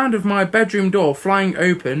 the sound of my bedroom door flying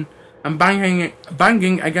open and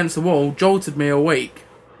banging against the wall jolted me awake.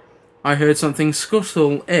 I heard something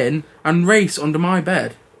scuttle in and race under my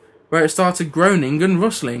bed, where it started groaning and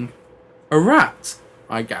rustling. A rat,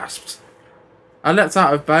 I gasped. I leapt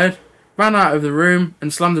out of bed, ran out of the room,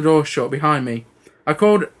 and slammed the door shut behind me. I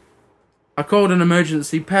called an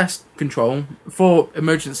emergency pest control for a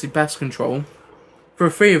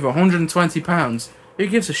fee of £120. Who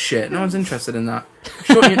gives a shit? No one's interested in that.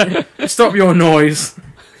 Stop your noise.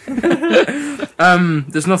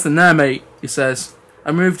 There's nothing there, mate, he says.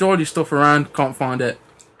 I moved all your stuff around, can't find it.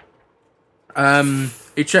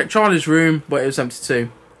 He checked Charlie's room, but it was empty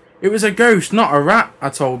too. It was a ghost, not a rat, I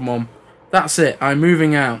told Mum. That's it, I'm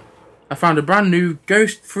moving out. I found a brand new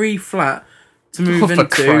ghost-free flat to move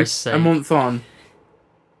into a month on.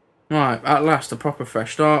 Right, at last, a proper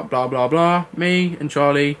fresh start, blah blah blah. Me and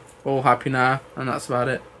Charlie, all happy now, and that's about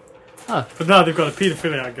it. But now they've got a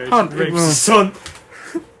paedophiliac ghost who rapes his son.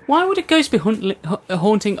 Why would a ghost be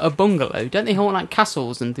haunting a bungalow? Don't they haunt like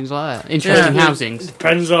castles and things like that? Interesting housings.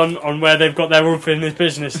 Depends on where they've got their unfinished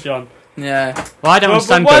business, John. Yeah. Well, I don't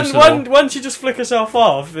understand ghosts at all. Once you just flick herself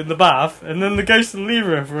off in the bath, and then the ghost will leave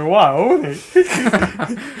her for a while, won't he?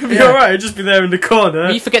 It'll be alright, he'll just be there in the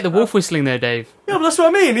corner. You forget the wolf whistling there, Dave. Yeah, but that's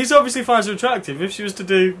what I mean. He's obviously finds her attractive. If she was to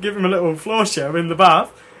give him a little floor show in the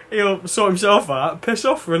bath, he'll sort himself out, piss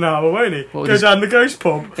off for an hour, won't he? Go down the ghost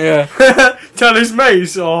pub. Yeah. Tell his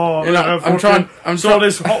mates, I'm trying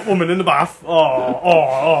this hot woman in the bath.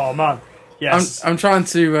 Oh, man. Yes. I'm trying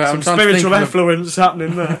to. Some spiritual influence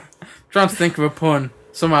happening there. Trying to think of a pun.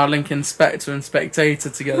 Somehow linking Spectre and Spectator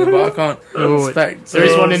together, but I can't. There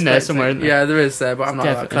is one in there somewhere, isn't there? Yeah, there is there, but I'm not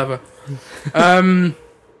that clever.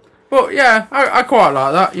 But yeah, I quite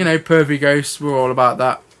like that. You know, pervy ghosts, we're all about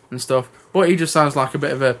that and stuff. But he just sounds like a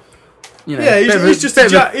bit of a,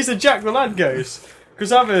 he's a Jack the Lad ghost.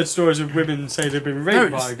 Because I've heard stories of women say they've been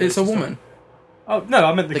raped by a ghost. It's a woman. Oh no,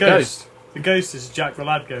 I meant the ghost. The ghost is Jack the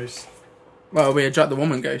Lad ghost. Well, it'll be a Jack the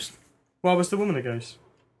Woman ghost. Why was the woman a ghost?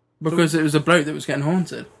 Because it was a bloke that was getting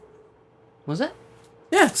haunted. Was it?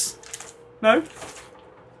 Yes. No.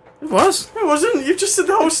 It was. It wasn't. You just said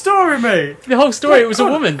the whole story, mate. The whole story, it was a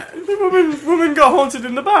woman. The woman got haunted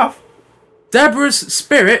in the bath. Deborah's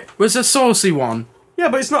spirit was a saucy one. Yeah,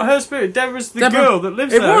 but it's not her spirit. Deborah's the girl that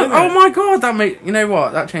lives there. Was. Oh my god, you know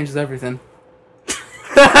what? That changes everything.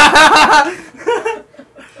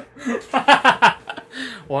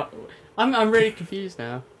 What? I'm really confused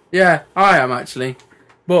now. Yeah, I am actually.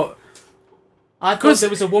 But I thought there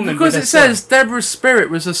was a woman. Because it says Deborah's spirit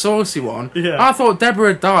was a saucy one. Yeah. I thought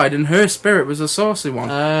Deborah died and her spirit was a saucy one.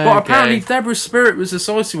 But apparently Deborah's spirit was a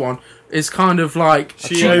saucy one. Is kind of like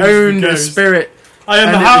she owned the spirit. I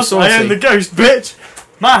own the house. I own the ghost, bitch.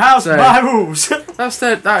 My house, my rules.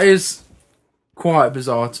 That is quite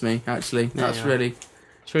bizarre to me. Actually, that's really.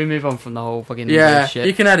 Shall we move on from the whole fucking shit?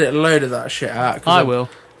 You can edit a load of that shit out. I will.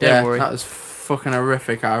 Don't worry. That was fucking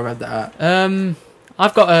horrific. How I read that out.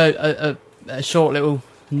 I've got a short little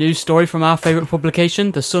news story from our favourite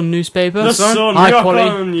publication, the Sun newspaper. The Sun. High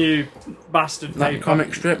quality. You bastard. That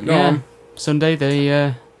comic strip. Go on. Sunday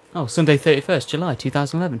 31st July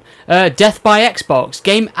 2011. Death by Xbox.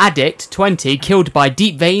 Game addict 20 killed by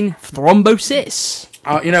deep vein thrombosis.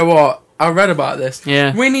 You know what? I read about this.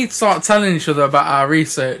 Yeah. We need to start telling each other about our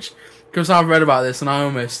research because I've read about this and I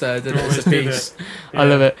almost did it as a piece. I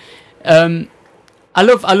love it. I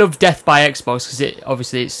love Death by Xbox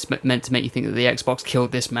because it's meant to make you think that the Xbox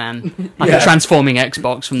killed this man, like a transforming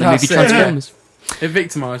Xbox from the movie Transformers. It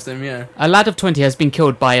victimised him, yeah. A lad of 20 has been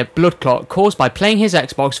killed by a blood clot caused by playing his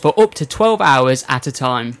Xbox for up to 12 hours at a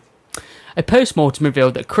time. A post-mortem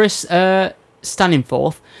revealed that Chris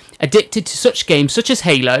Stanningforth, addicted to such games such as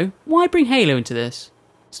Halo. Why bring Halo into this?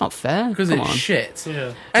 It's not fair. Because it's shit.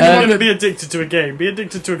 Yeah. Anyone going to be addicted to a game, be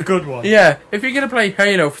addicted to a good one. Yeah, if you're going to play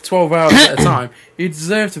Halo for 12 hours at a time, you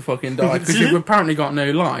deserve to fucking die because you've apparently got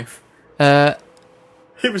no life.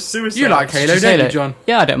 It was suicide. You like Halo, don't you, John?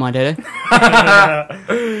 Yeah, I don't mind Halo.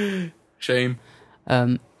 Shame.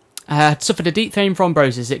 I had suffered a deep vein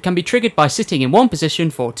thrombosis. It can be triggered by sitting in one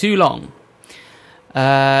position for too long.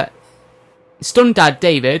 Stunned dad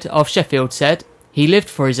David of Sheffield said he lived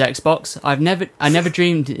for his Xbox. I never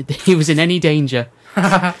dreamed he was in any danger.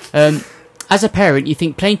 As a parent, you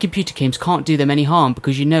think playing computer games can't do them any harm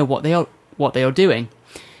because you know what they are doing.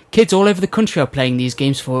 Kids all over the country are playing these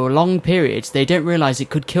games for long periods. They don't realise it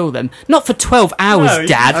could kill them. Not for 12 hours,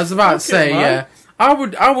 Dad. I was about to say, I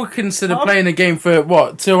would consider playing a game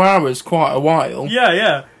for 2 hours quite a while.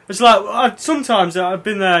 Yeah. It's like, sometimes I've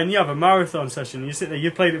been there and you have a marathon session, you sit there,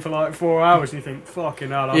 you played it for like 4 hours and you think, fucking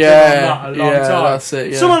hell, I've been on that a long time. That's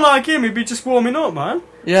it, yeah. Someone like him, he'd be just warming up, man.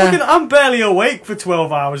 Yeah. Fucking, I'm barely awake for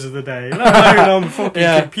 12 hours of the day, let alone on the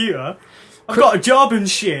fucking computer. I've got a job and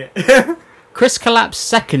shit. Chris collapsed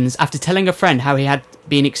seconds after telling a friend how he had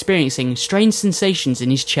been experiencing strange sensations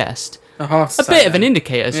in his chest. A bit of an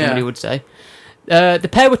indicator, somebody would say. The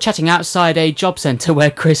pair were chatting outside a job centre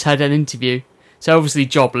where Chris had an interview. So obviously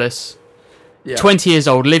jobless. Yeah. 20 years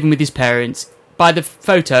old, living with his parents. By the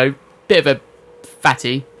photo, bit of a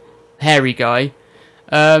fatty, hairy guy.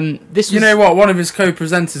 You know what? One of his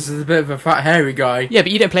co-presenters is a bit of a fat, hairy guy. Yeah,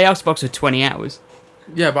 but you don't play Xbox for 20 hours.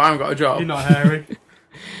 Yeah, but I haven't got a job. You're not hairy.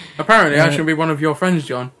 Apparently, I should be one of your friends,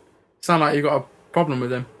 John. Sound like you got a problem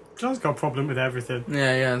with him. John's got a problem with everything.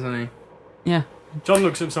 Yeah, hasn't he? Yeah. John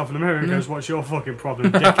looks at himself in the mirror and goes, what's your fucking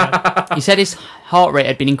problem, dickhead? He said his heart rate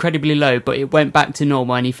had been incredibly low, but it went back to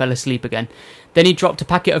normal and he fell asleep again. Then he dropped a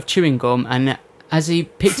packet of chewing gum, and as he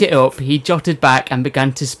picked it up, he jotted back and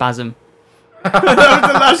began to spasm. That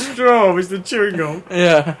was the last straw, was the chewing gum.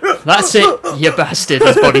 Yeah. That's it, you bastard,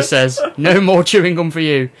 his body says. No more chewing gum for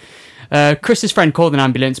you. Chris's friend called an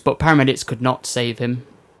ambulance, but paramedics could not save him.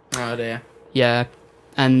 Oh dear. Yeah,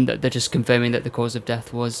 and they're just confirming that the cause of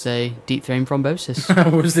death was a deep vein thrombosis.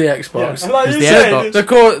 Was the Xbox. Yeah, like Was you the said,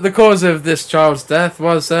 Xbox. The cause of this child's death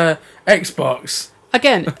was Xbox.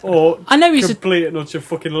 Again, or I know he's complete and utter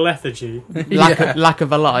fucking lethargy. lack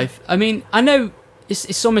of a life. I mean, I know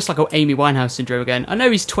it's almost like Amy Winehouse syndrome again. I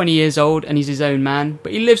know he's 20 years old and he's his own man,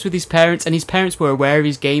 but he lives with his parents, and his parents were aware of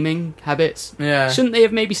his gaming habits. Yeah. Shouldn't they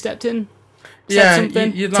have maybe stepped in? Said Yeah,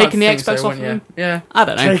 something? you'd like Taken to the think Xbox so, off wouldn't him? you? Yeah. I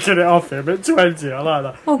don't know. Taking it off him at 20, I like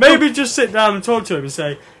that. Oh, Maybe just sit down and talk to him and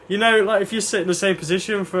say, you know, like if you sit in the same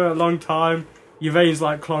position for a long time, your veins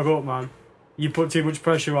like clog up, man. You put too much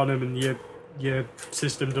pressure on them and your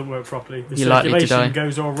system doesn't work properly. The You're likely to die. circulation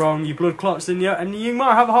goes all wrong, your blood clots in you, and you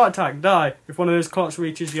might have a heart attack, die, if one of those clots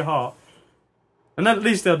reaches your heart. And then at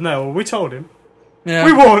least they'd know, well, we told him. Yeah.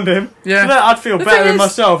 We warned him. Yeah. And then I'd feel The better thing with is-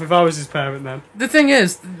 myself if I was his parent then. The thing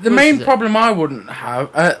is, the Which main is it? problem I wouldn't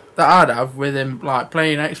have, that I'd have with him, like,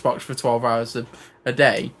 playing Xbox for 12 hours a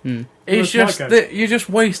day, is Where's just Michael? that you're just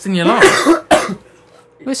wasting your life.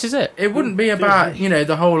 This is it. It wouldn't be about,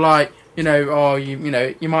 the whole, like, you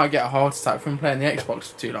might get a heart attack from playing the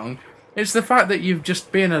Xbox for too long. It's the fact that you've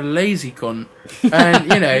just been a lazy cunt.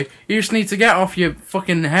 And, you just need to get off your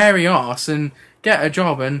fucking hairy arse and get a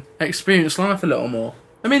job and experience life a little more.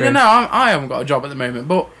 I mean, True. I haven't got a job at the moment,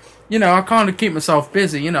 but, I kind of keep myself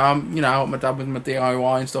busy. I'm, I help my dad with my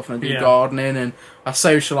DIY and stuff, and I do gardening, and I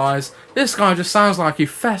socialise. This guy just sounds like he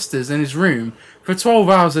festers in his room for 12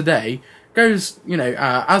 hours a day, goes,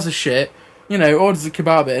 as a shit, orders a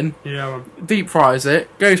kebab in, deep fries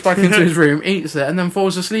it, goes back into his room, eats it, and then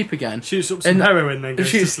falls asleep again. Shoots up some heroin, then goes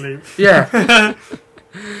to sleep. Yeah.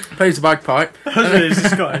 Plays a bagpipe. It's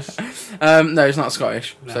Scottish. No, it's not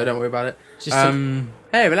Scottish, so don't worry about it. Just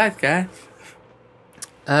Hey, relax, guy.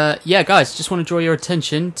 yeah, guys, just want to draw your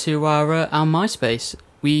attention to our MySpace.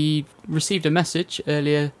 We received a message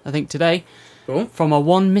earlier, I think today, Cool. from a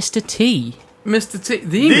one Mr. T. Mr. T.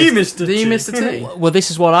 Mr. T. Mr. T. Well,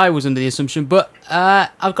 this is what I was under the assumption, but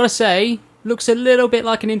I've got to say, looks a little bit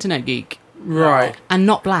like an internet geek. Right. And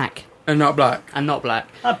not black. And not black. And not black.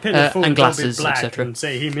 I'd pin a fool and and glasses, black etc. and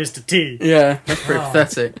say he Mr. T. Yeah, that's pretty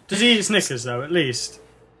pathetic. Does he eat Snickers though? At least.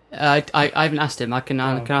 I haven't asked him. I can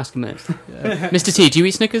ask him it. Mr. T, do you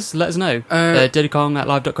eat Snickers? Let us know.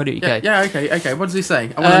 Diddycong@live.co.uk. Yeah, okay. What does he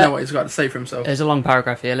say? I want to know what he's got to say for himself. There's a long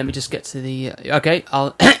paragraph here. Let me just get to the... okay,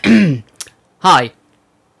 I'll... Hi.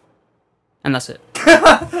 And that's it.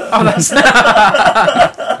 Oh, that's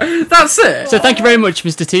it. So thank you very much,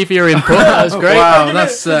 Mr. T, for your input. That was great. Wow,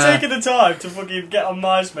 that's For taking the time to fucking get on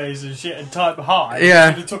MySpace and shit and type hi.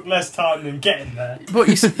 Yeah. It took less time than getting there. But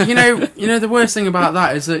you know, the worst thing about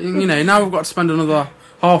that is that now we've got to spend another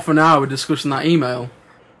half an hour discussing that email.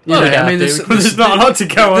 Yeah, I mean, There's not a lot to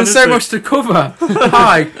go on. there's so much to cover.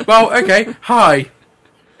 Hi. Well, okay. Hi.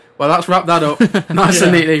 Well, let's wrap that up nice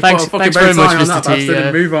and neatly. Thanks Put a fucking very bow much, tie on Mr. that T, bastard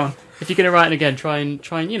and move on. If you're going to write it again, try and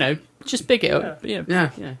just big it up. Yeah.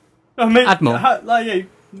 I mean, Add more.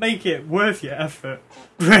 Make it worth your effort.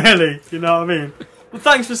 Really, you know what I mean? Well,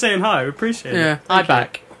 thanks for saying hi. We appreciate Yeah. it. I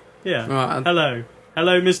back. Yeah. Right.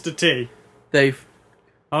 Hello, Mr. T. Dave,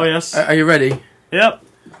 Oh yes. are you ready? Yep.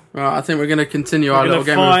 Right, I think we're going to continue our We're little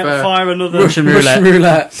gonna game of fire another. Russian roulette.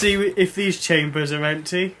 roulette. See if these chambers are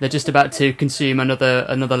empty. They're just about to consume another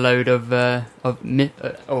load of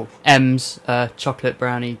M's chocolate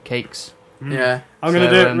brownie cakes. Yeah. I'm going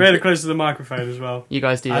to So, do it really close to the microphone as well. You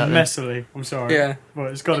guys do that. And Then. messily. I'm sorry. Yeah.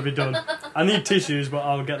 But it's got to be done. I need tissues, but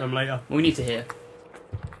I'll get them later. We need to hear.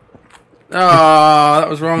 Oh, that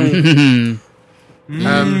was wrong.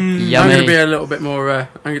 Yummy. I'm going to be a little bit more.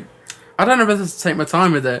 I don't know whether to take my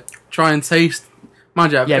time with it. Try and taste.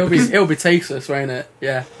 Mind you, Yeah, it'll be tasteless, won't it?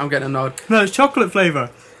 Yeah, I'm getting a nod. No, it's chocolate flavour.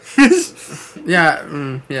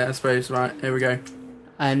 Yeah, I suppose. Right, here we go.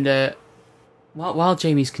 And while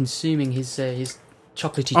Jamie's consuming his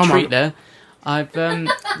chocolatey Oh, treat my- there, I've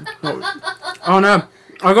Oh no,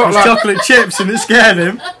 I got It's like chocolate chips and it scared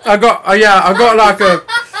him. I got like a.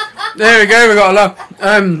 There we go. We got a lot.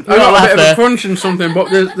 I got a laugh bit of there. a crunch and something, but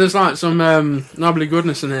there's like some knobbly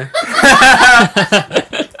goodness in here.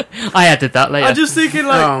 I added that later. I'm just thinking,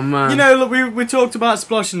 like, Oh, man. you know, look, we talked about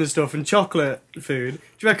sploshing and stuff and chocolate food. Do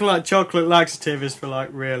you reckon, like, chocolate laxative is for, like,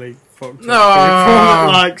 really fucked up No.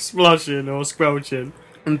 people, like sploshing or squelching?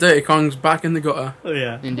 And Dirty Kong's back in the gutter. Oh,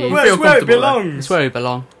 yeah. Indeed. Well, Feel it's where it comfortable there. belongs. It's where we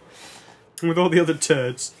belong. With all the other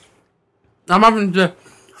turds.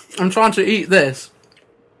 I'm trying to eat this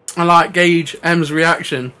and like gauge Em's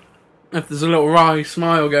reaction if there's a little wry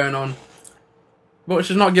smile going on. But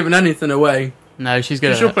she's not giving anything away. No, she's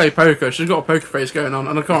good She'll at it. play poker. She's got a poker face going on,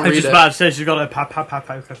 and I can't I was read just it. about to say she's got a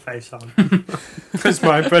poker face on. That's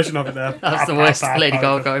my impression of it there. That's the worst Lady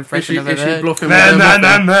Gaga Is impression she, I've is ever she heard. bluffing Nah, with nah, her nah,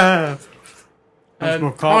 muffin? nah. That's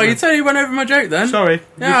more Oh, Cartman. you tell you went over my joke then? Sorry.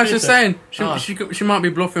 Yeah, I was just Repeat saying. Oh. She might be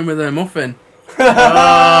bluffing with her muffin.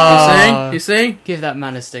 Oh, You see? give that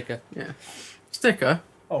man a sticker. Sticker? it.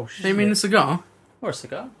 Oh, shit. Do you mean a cigar? Or a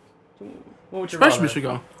cigar. What would you Especially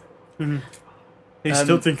rather? a cigar. He's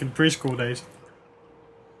still thinking preschool days.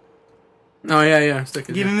 Oh, yeah,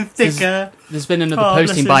 stickers. Give Yeah. him a sticker. There's been another Oh, bless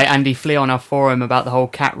posting him. by Andy Flea on our forum about the whole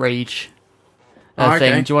cat rage Oh,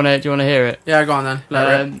 okay. thing. Do you wanna hear it? Yeah, go on then. Let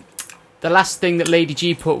her rip. The last thing that Lady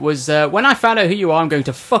G put was, when I found out who you are, I'm going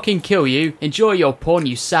to fucking kill you. Enjoy your porn,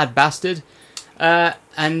 you sad bastard.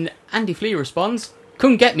 And Andy Flea responds,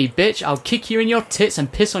 come get me, bitch. I'll kick you in your tits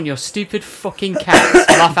and piss on your stupid fucking cats.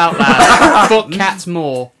 Laugh out loud. Fuck cats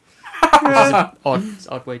more. Which is an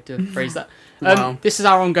odd way to phrase that. Wow. This is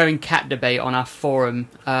our ongoing cat debate on our forum.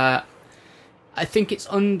 I think it's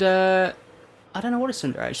under... I don't know what it's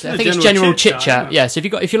under actually. I think it's general chit chat. Yeah. So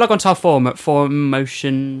if you log onto our forum at Forum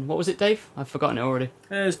Motion, what was it, Dave? I've forgotten it already.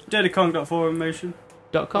 It's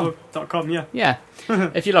dirtykong.forummotion.com. .com. Yeah. Yeah.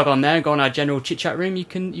 If you log on there and go on our general chit chat room, you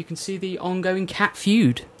can see the ongoing cat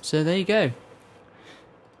feud. So there you go.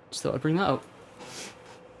 Just thought I'd bring that up.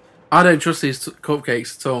 I don't trust these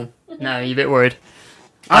cupcakes at all. No, you're a bit worried.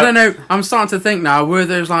 I don't know. I'm starting to think now. Were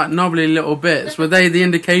those like knobbly little bits? Were they the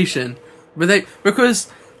indication? Were they because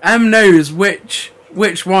M knows which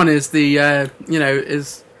one is the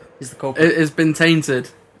is Is the culprit? is been tainted,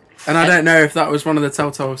 and I don't know if that was one of the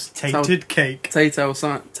Tainted cake.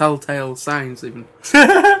 telltale signs even.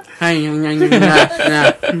 Hey,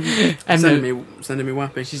 nah. Sending me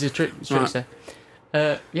whappy. She's a trickster.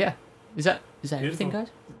 Yeah. Is that everything, guys?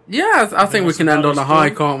 Yeah, I think we can end on a high,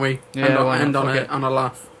 can't we? Yeah, why not? End on Fuck it. on a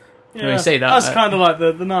laugh. Yeah, say that, that's kind of like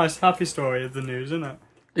the nice, happy story of the news, isn't it?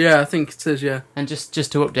 Yeah, I think it is. Yeah. And just to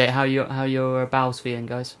update how your bowels feeling,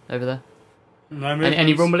 guys, over there. No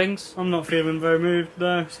Any movements. rumblings? I'm not feeling very moved.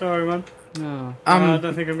 No, sorry, man. No. I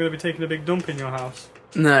don't think I'm going to be taking a big dump in your house.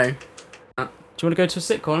 No. Do you want to go to a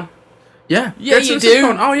sit corner? Yeah. Yeah, Go to you the do.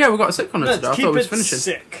 sitcom. Oh yeah, we've got a sitcom Let's today. I keep thought it was it finishing.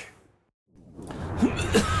 sick.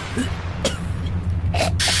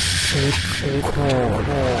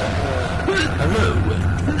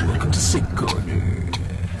 Welcome to Sick Corner.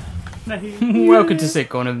 Welcome to sit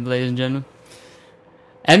corner, ladies and gentlemen.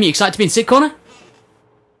 You excited to be in sit corner?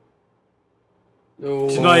 Oh,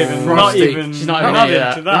 She's not even. frosty. She's not even into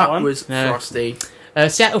that. that one. was No. frosty.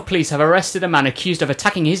 Seattle police have arrested a man accused of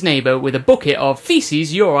attacking his neighbour with a bucket of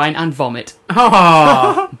feces, urine, and vomit.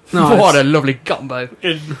 Oh, nice. What a lovely combo!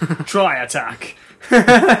 Try attack.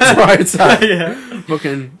 right. Yeah.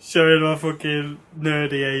 Fucking Showing my fucking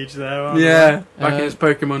nerdy age there. aren't yeah. Back in Uh, his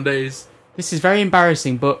Pokemon days. This is very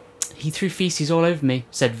embarrassing, but he threw feces all over me,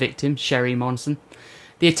 said victim Sherry Monson.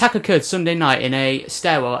 The attack occurred Sunday night in a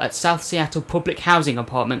stairwell at South Seattle Public Housing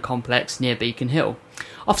Apartment Complex near Beacon Hill.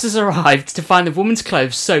 Officers arrived to find the woman's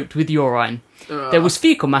clothes soaked with urine. There was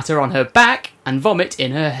fecal matter on her back and vomit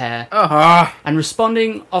in her hair. And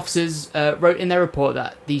responding officers wrote in their report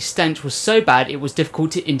that the stench was so bad it was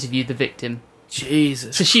difficult to interview the victim.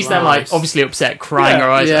 Jesus. So she's there, like, Christ. obviously upset, crying Yeah, her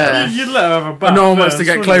eyes out. yeah. You'd let her have a bath. no one wants to first,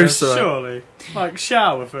 get wouldn't you? close to her. Surely. Like,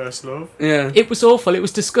 shower first, love. Yeah. It was awful, it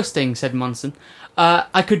was disgusting, said Monson.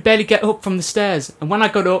 I could barely get up from the stairs, and when I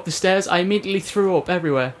got up the stairs, I immediately threw up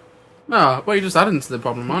everywhere. Oh, well, you just adding to the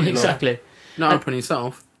problem, aren't you? Laura? Exactly. Not helping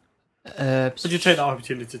yourself. Would you take that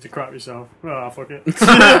opportunity to crap yourself? Oh, fuck it.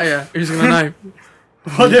 Yeah, who's gonna know?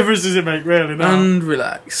 What difference does it make, really? Now? And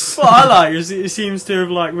relax. What I like is it seems to have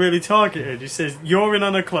like really targeted. It says urine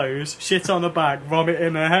on her clothes, shit on her back, vomit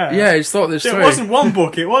in her hair. Yeah, he's thought this It through. wasn't one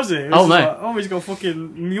bucket, was it? It was Oh, no. Like, oh, he's got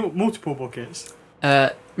fucking multiple buckets.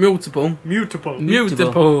 Multiple.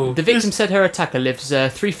 Mutable. The victim said her attacker lives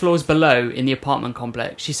 3 floors below in the apartment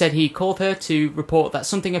complex. She said he called her to report that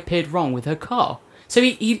something appeared wrong with her car. So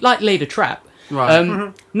he like laid a trap.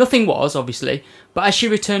 Right. Nothing was, obviously, but as she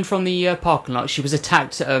returned from the parking lot, she was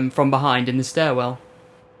attacked from behind in the stairwell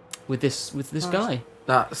with this guy.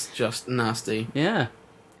 That's just nasty. Yeah.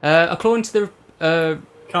 According to the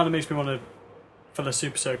Kind of makes me want to fill a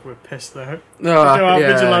super soaker with piss, though. Oh, Go out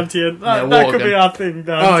yeah. vigilante. And that water could be gun. our thing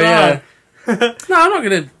down. Oh, yeah. No, I'm not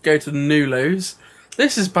going to go to the new lows.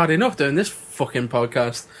 This is bad enough doing this fucking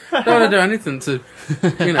podcast. I don't want to do anything to,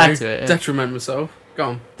 Add to it, yeah. detriment myself. Go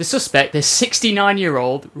on. The suspect, the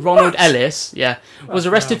 69-year-old Ronald Ellis, was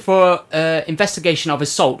arrested for investigation of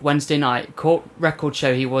assault Wednesday night. Court records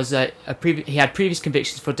show he was he had previous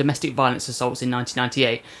convictions for domestic violence assaults in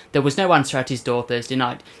 1998. There was no answer at his door Thursday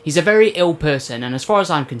night. He's a very ill person, and as far as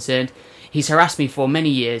I'm concerned, he's harassed me for many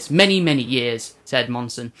years, many years, said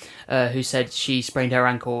Monson, who said she sprained her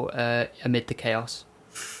ankle amid the chaos.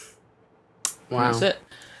 Wow. That's it.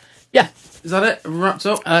 Yeah. Is that it? Wrapped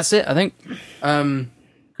up? That's it, I think.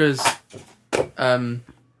 Because I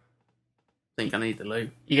think I need the loo.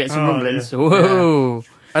 You get some Oh, rumblings. yeah. Whoa.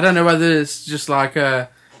 I don't know whether it's just like I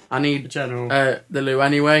need General. the loo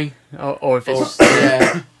anyway. Or if it's...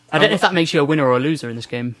 Yeah. I don't know if that makes you a winner or a loser in this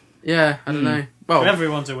game. Yeah, I don't know. Well,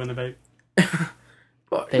 Everyone's a winner, babe.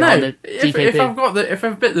 They no, are the if DKP. if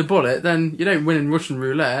I've bit the bullet, then you don't win in Russian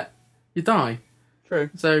roulette. You die. True.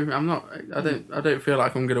 So I'm not. I don't feel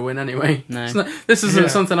like I'm going to win anyway. No. It's not, this isn't Yeah.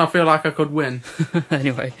 something I feel like I could win.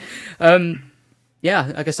 Anyway.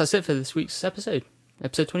 Yeah, I guess that's it for this week's episode.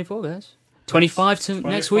 Episode 24, guys. 25 to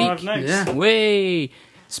next 25 week. next. Yeah. Way.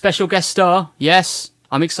 Special guest star. Yes.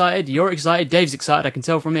 I'm excited. You're excited. Dave's excited. I can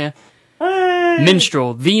tell from here. Hey!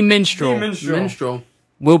 Minstrel. The Minstrel. The Minstrel. Minstrel.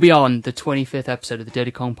 will be on the 25th episode of the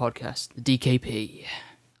Dirty Kong podcast, the DKP.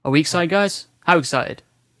 Are we excited, guys? How excited?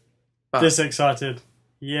 This excited.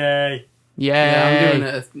 Yay. Yeah, I'm Yay. giving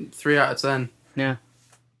it a 3 out of 10. Yeah.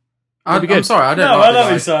 I'm be good. sorry, I don't No, like I'm the not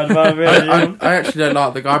guy. excited about it, really. I actually don't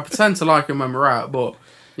like the guy. I pretend to like him when we're out, but,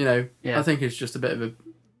 you know, Yeah. I think he's just a bit of a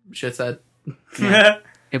shithead. Yeah.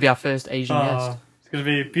 He'll be our first Asian guest. It's going to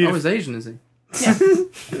be Oh, beautiful. he's Asian, is he?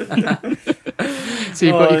 So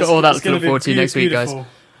you've got all that it's to gonna look be forward to next week, guys.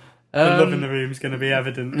 beautiful. The love in the room is going to be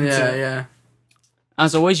evident. Yeah, yeah.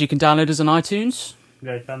 As always, you can download us on iTunes.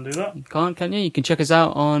 Yeah, you can do that. You can you? You can check us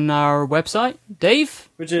out on our website. Dave?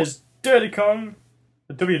 Which is Dirty Kong.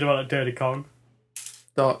 www.dirtykong.com.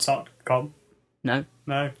 Dot. No.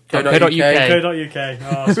 No. Co.uk. Co.uk.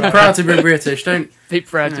 Oh, We're sorry. proud to be British, don't... Deep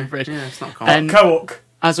proud Yeah, to British. yeah, it's not common. And Co-op.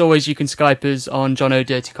 as always, you can Skype us on John O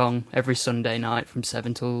Dirty Kong every Sunday night from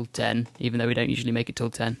 7 till 10, even though we don't usually make it till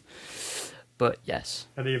 10. But yes.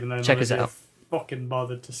 And even though Check none us of you out. fucking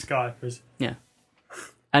bothered to Skype us.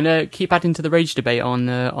 And keep adding to the rage debate on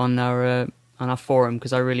our forum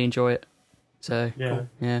because I really enjoy it. So Yeah.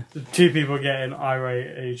 yeah. The two people getting irate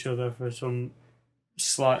at each other for some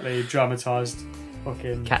slightly dramatised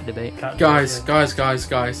fucking Cat debate. cat Guys, debate.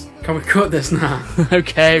 guys. Can we cut this now?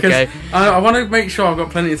 Okay. 'Cause I want to make sure I've got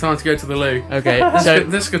plenty of time to go to the loo. Okay. So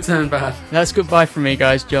This could turn bad. that's goodbye from me,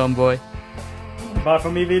 guys. John Boy. Bye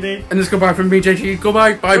from me, VD. And it's goodbye from BJG.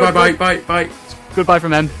 Goodbye. Bye. Goodbye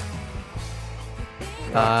from M.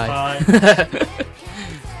 Bye. Bye.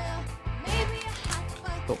 Maybe a hot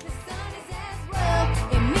fuck, the sun is as well.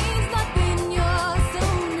 It means nothing, you're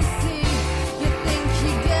soon to see. You think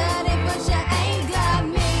you got it, but you ain't got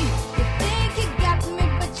me. You think you got me,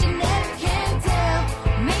 but you never can tell.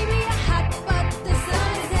 Maybe a hot fuck, the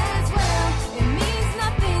sun is as well. It means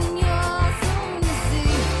nothing, you're soon to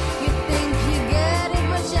see. You think you got it,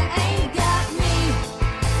 but you ain't got me.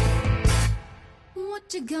 What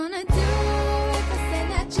you gonna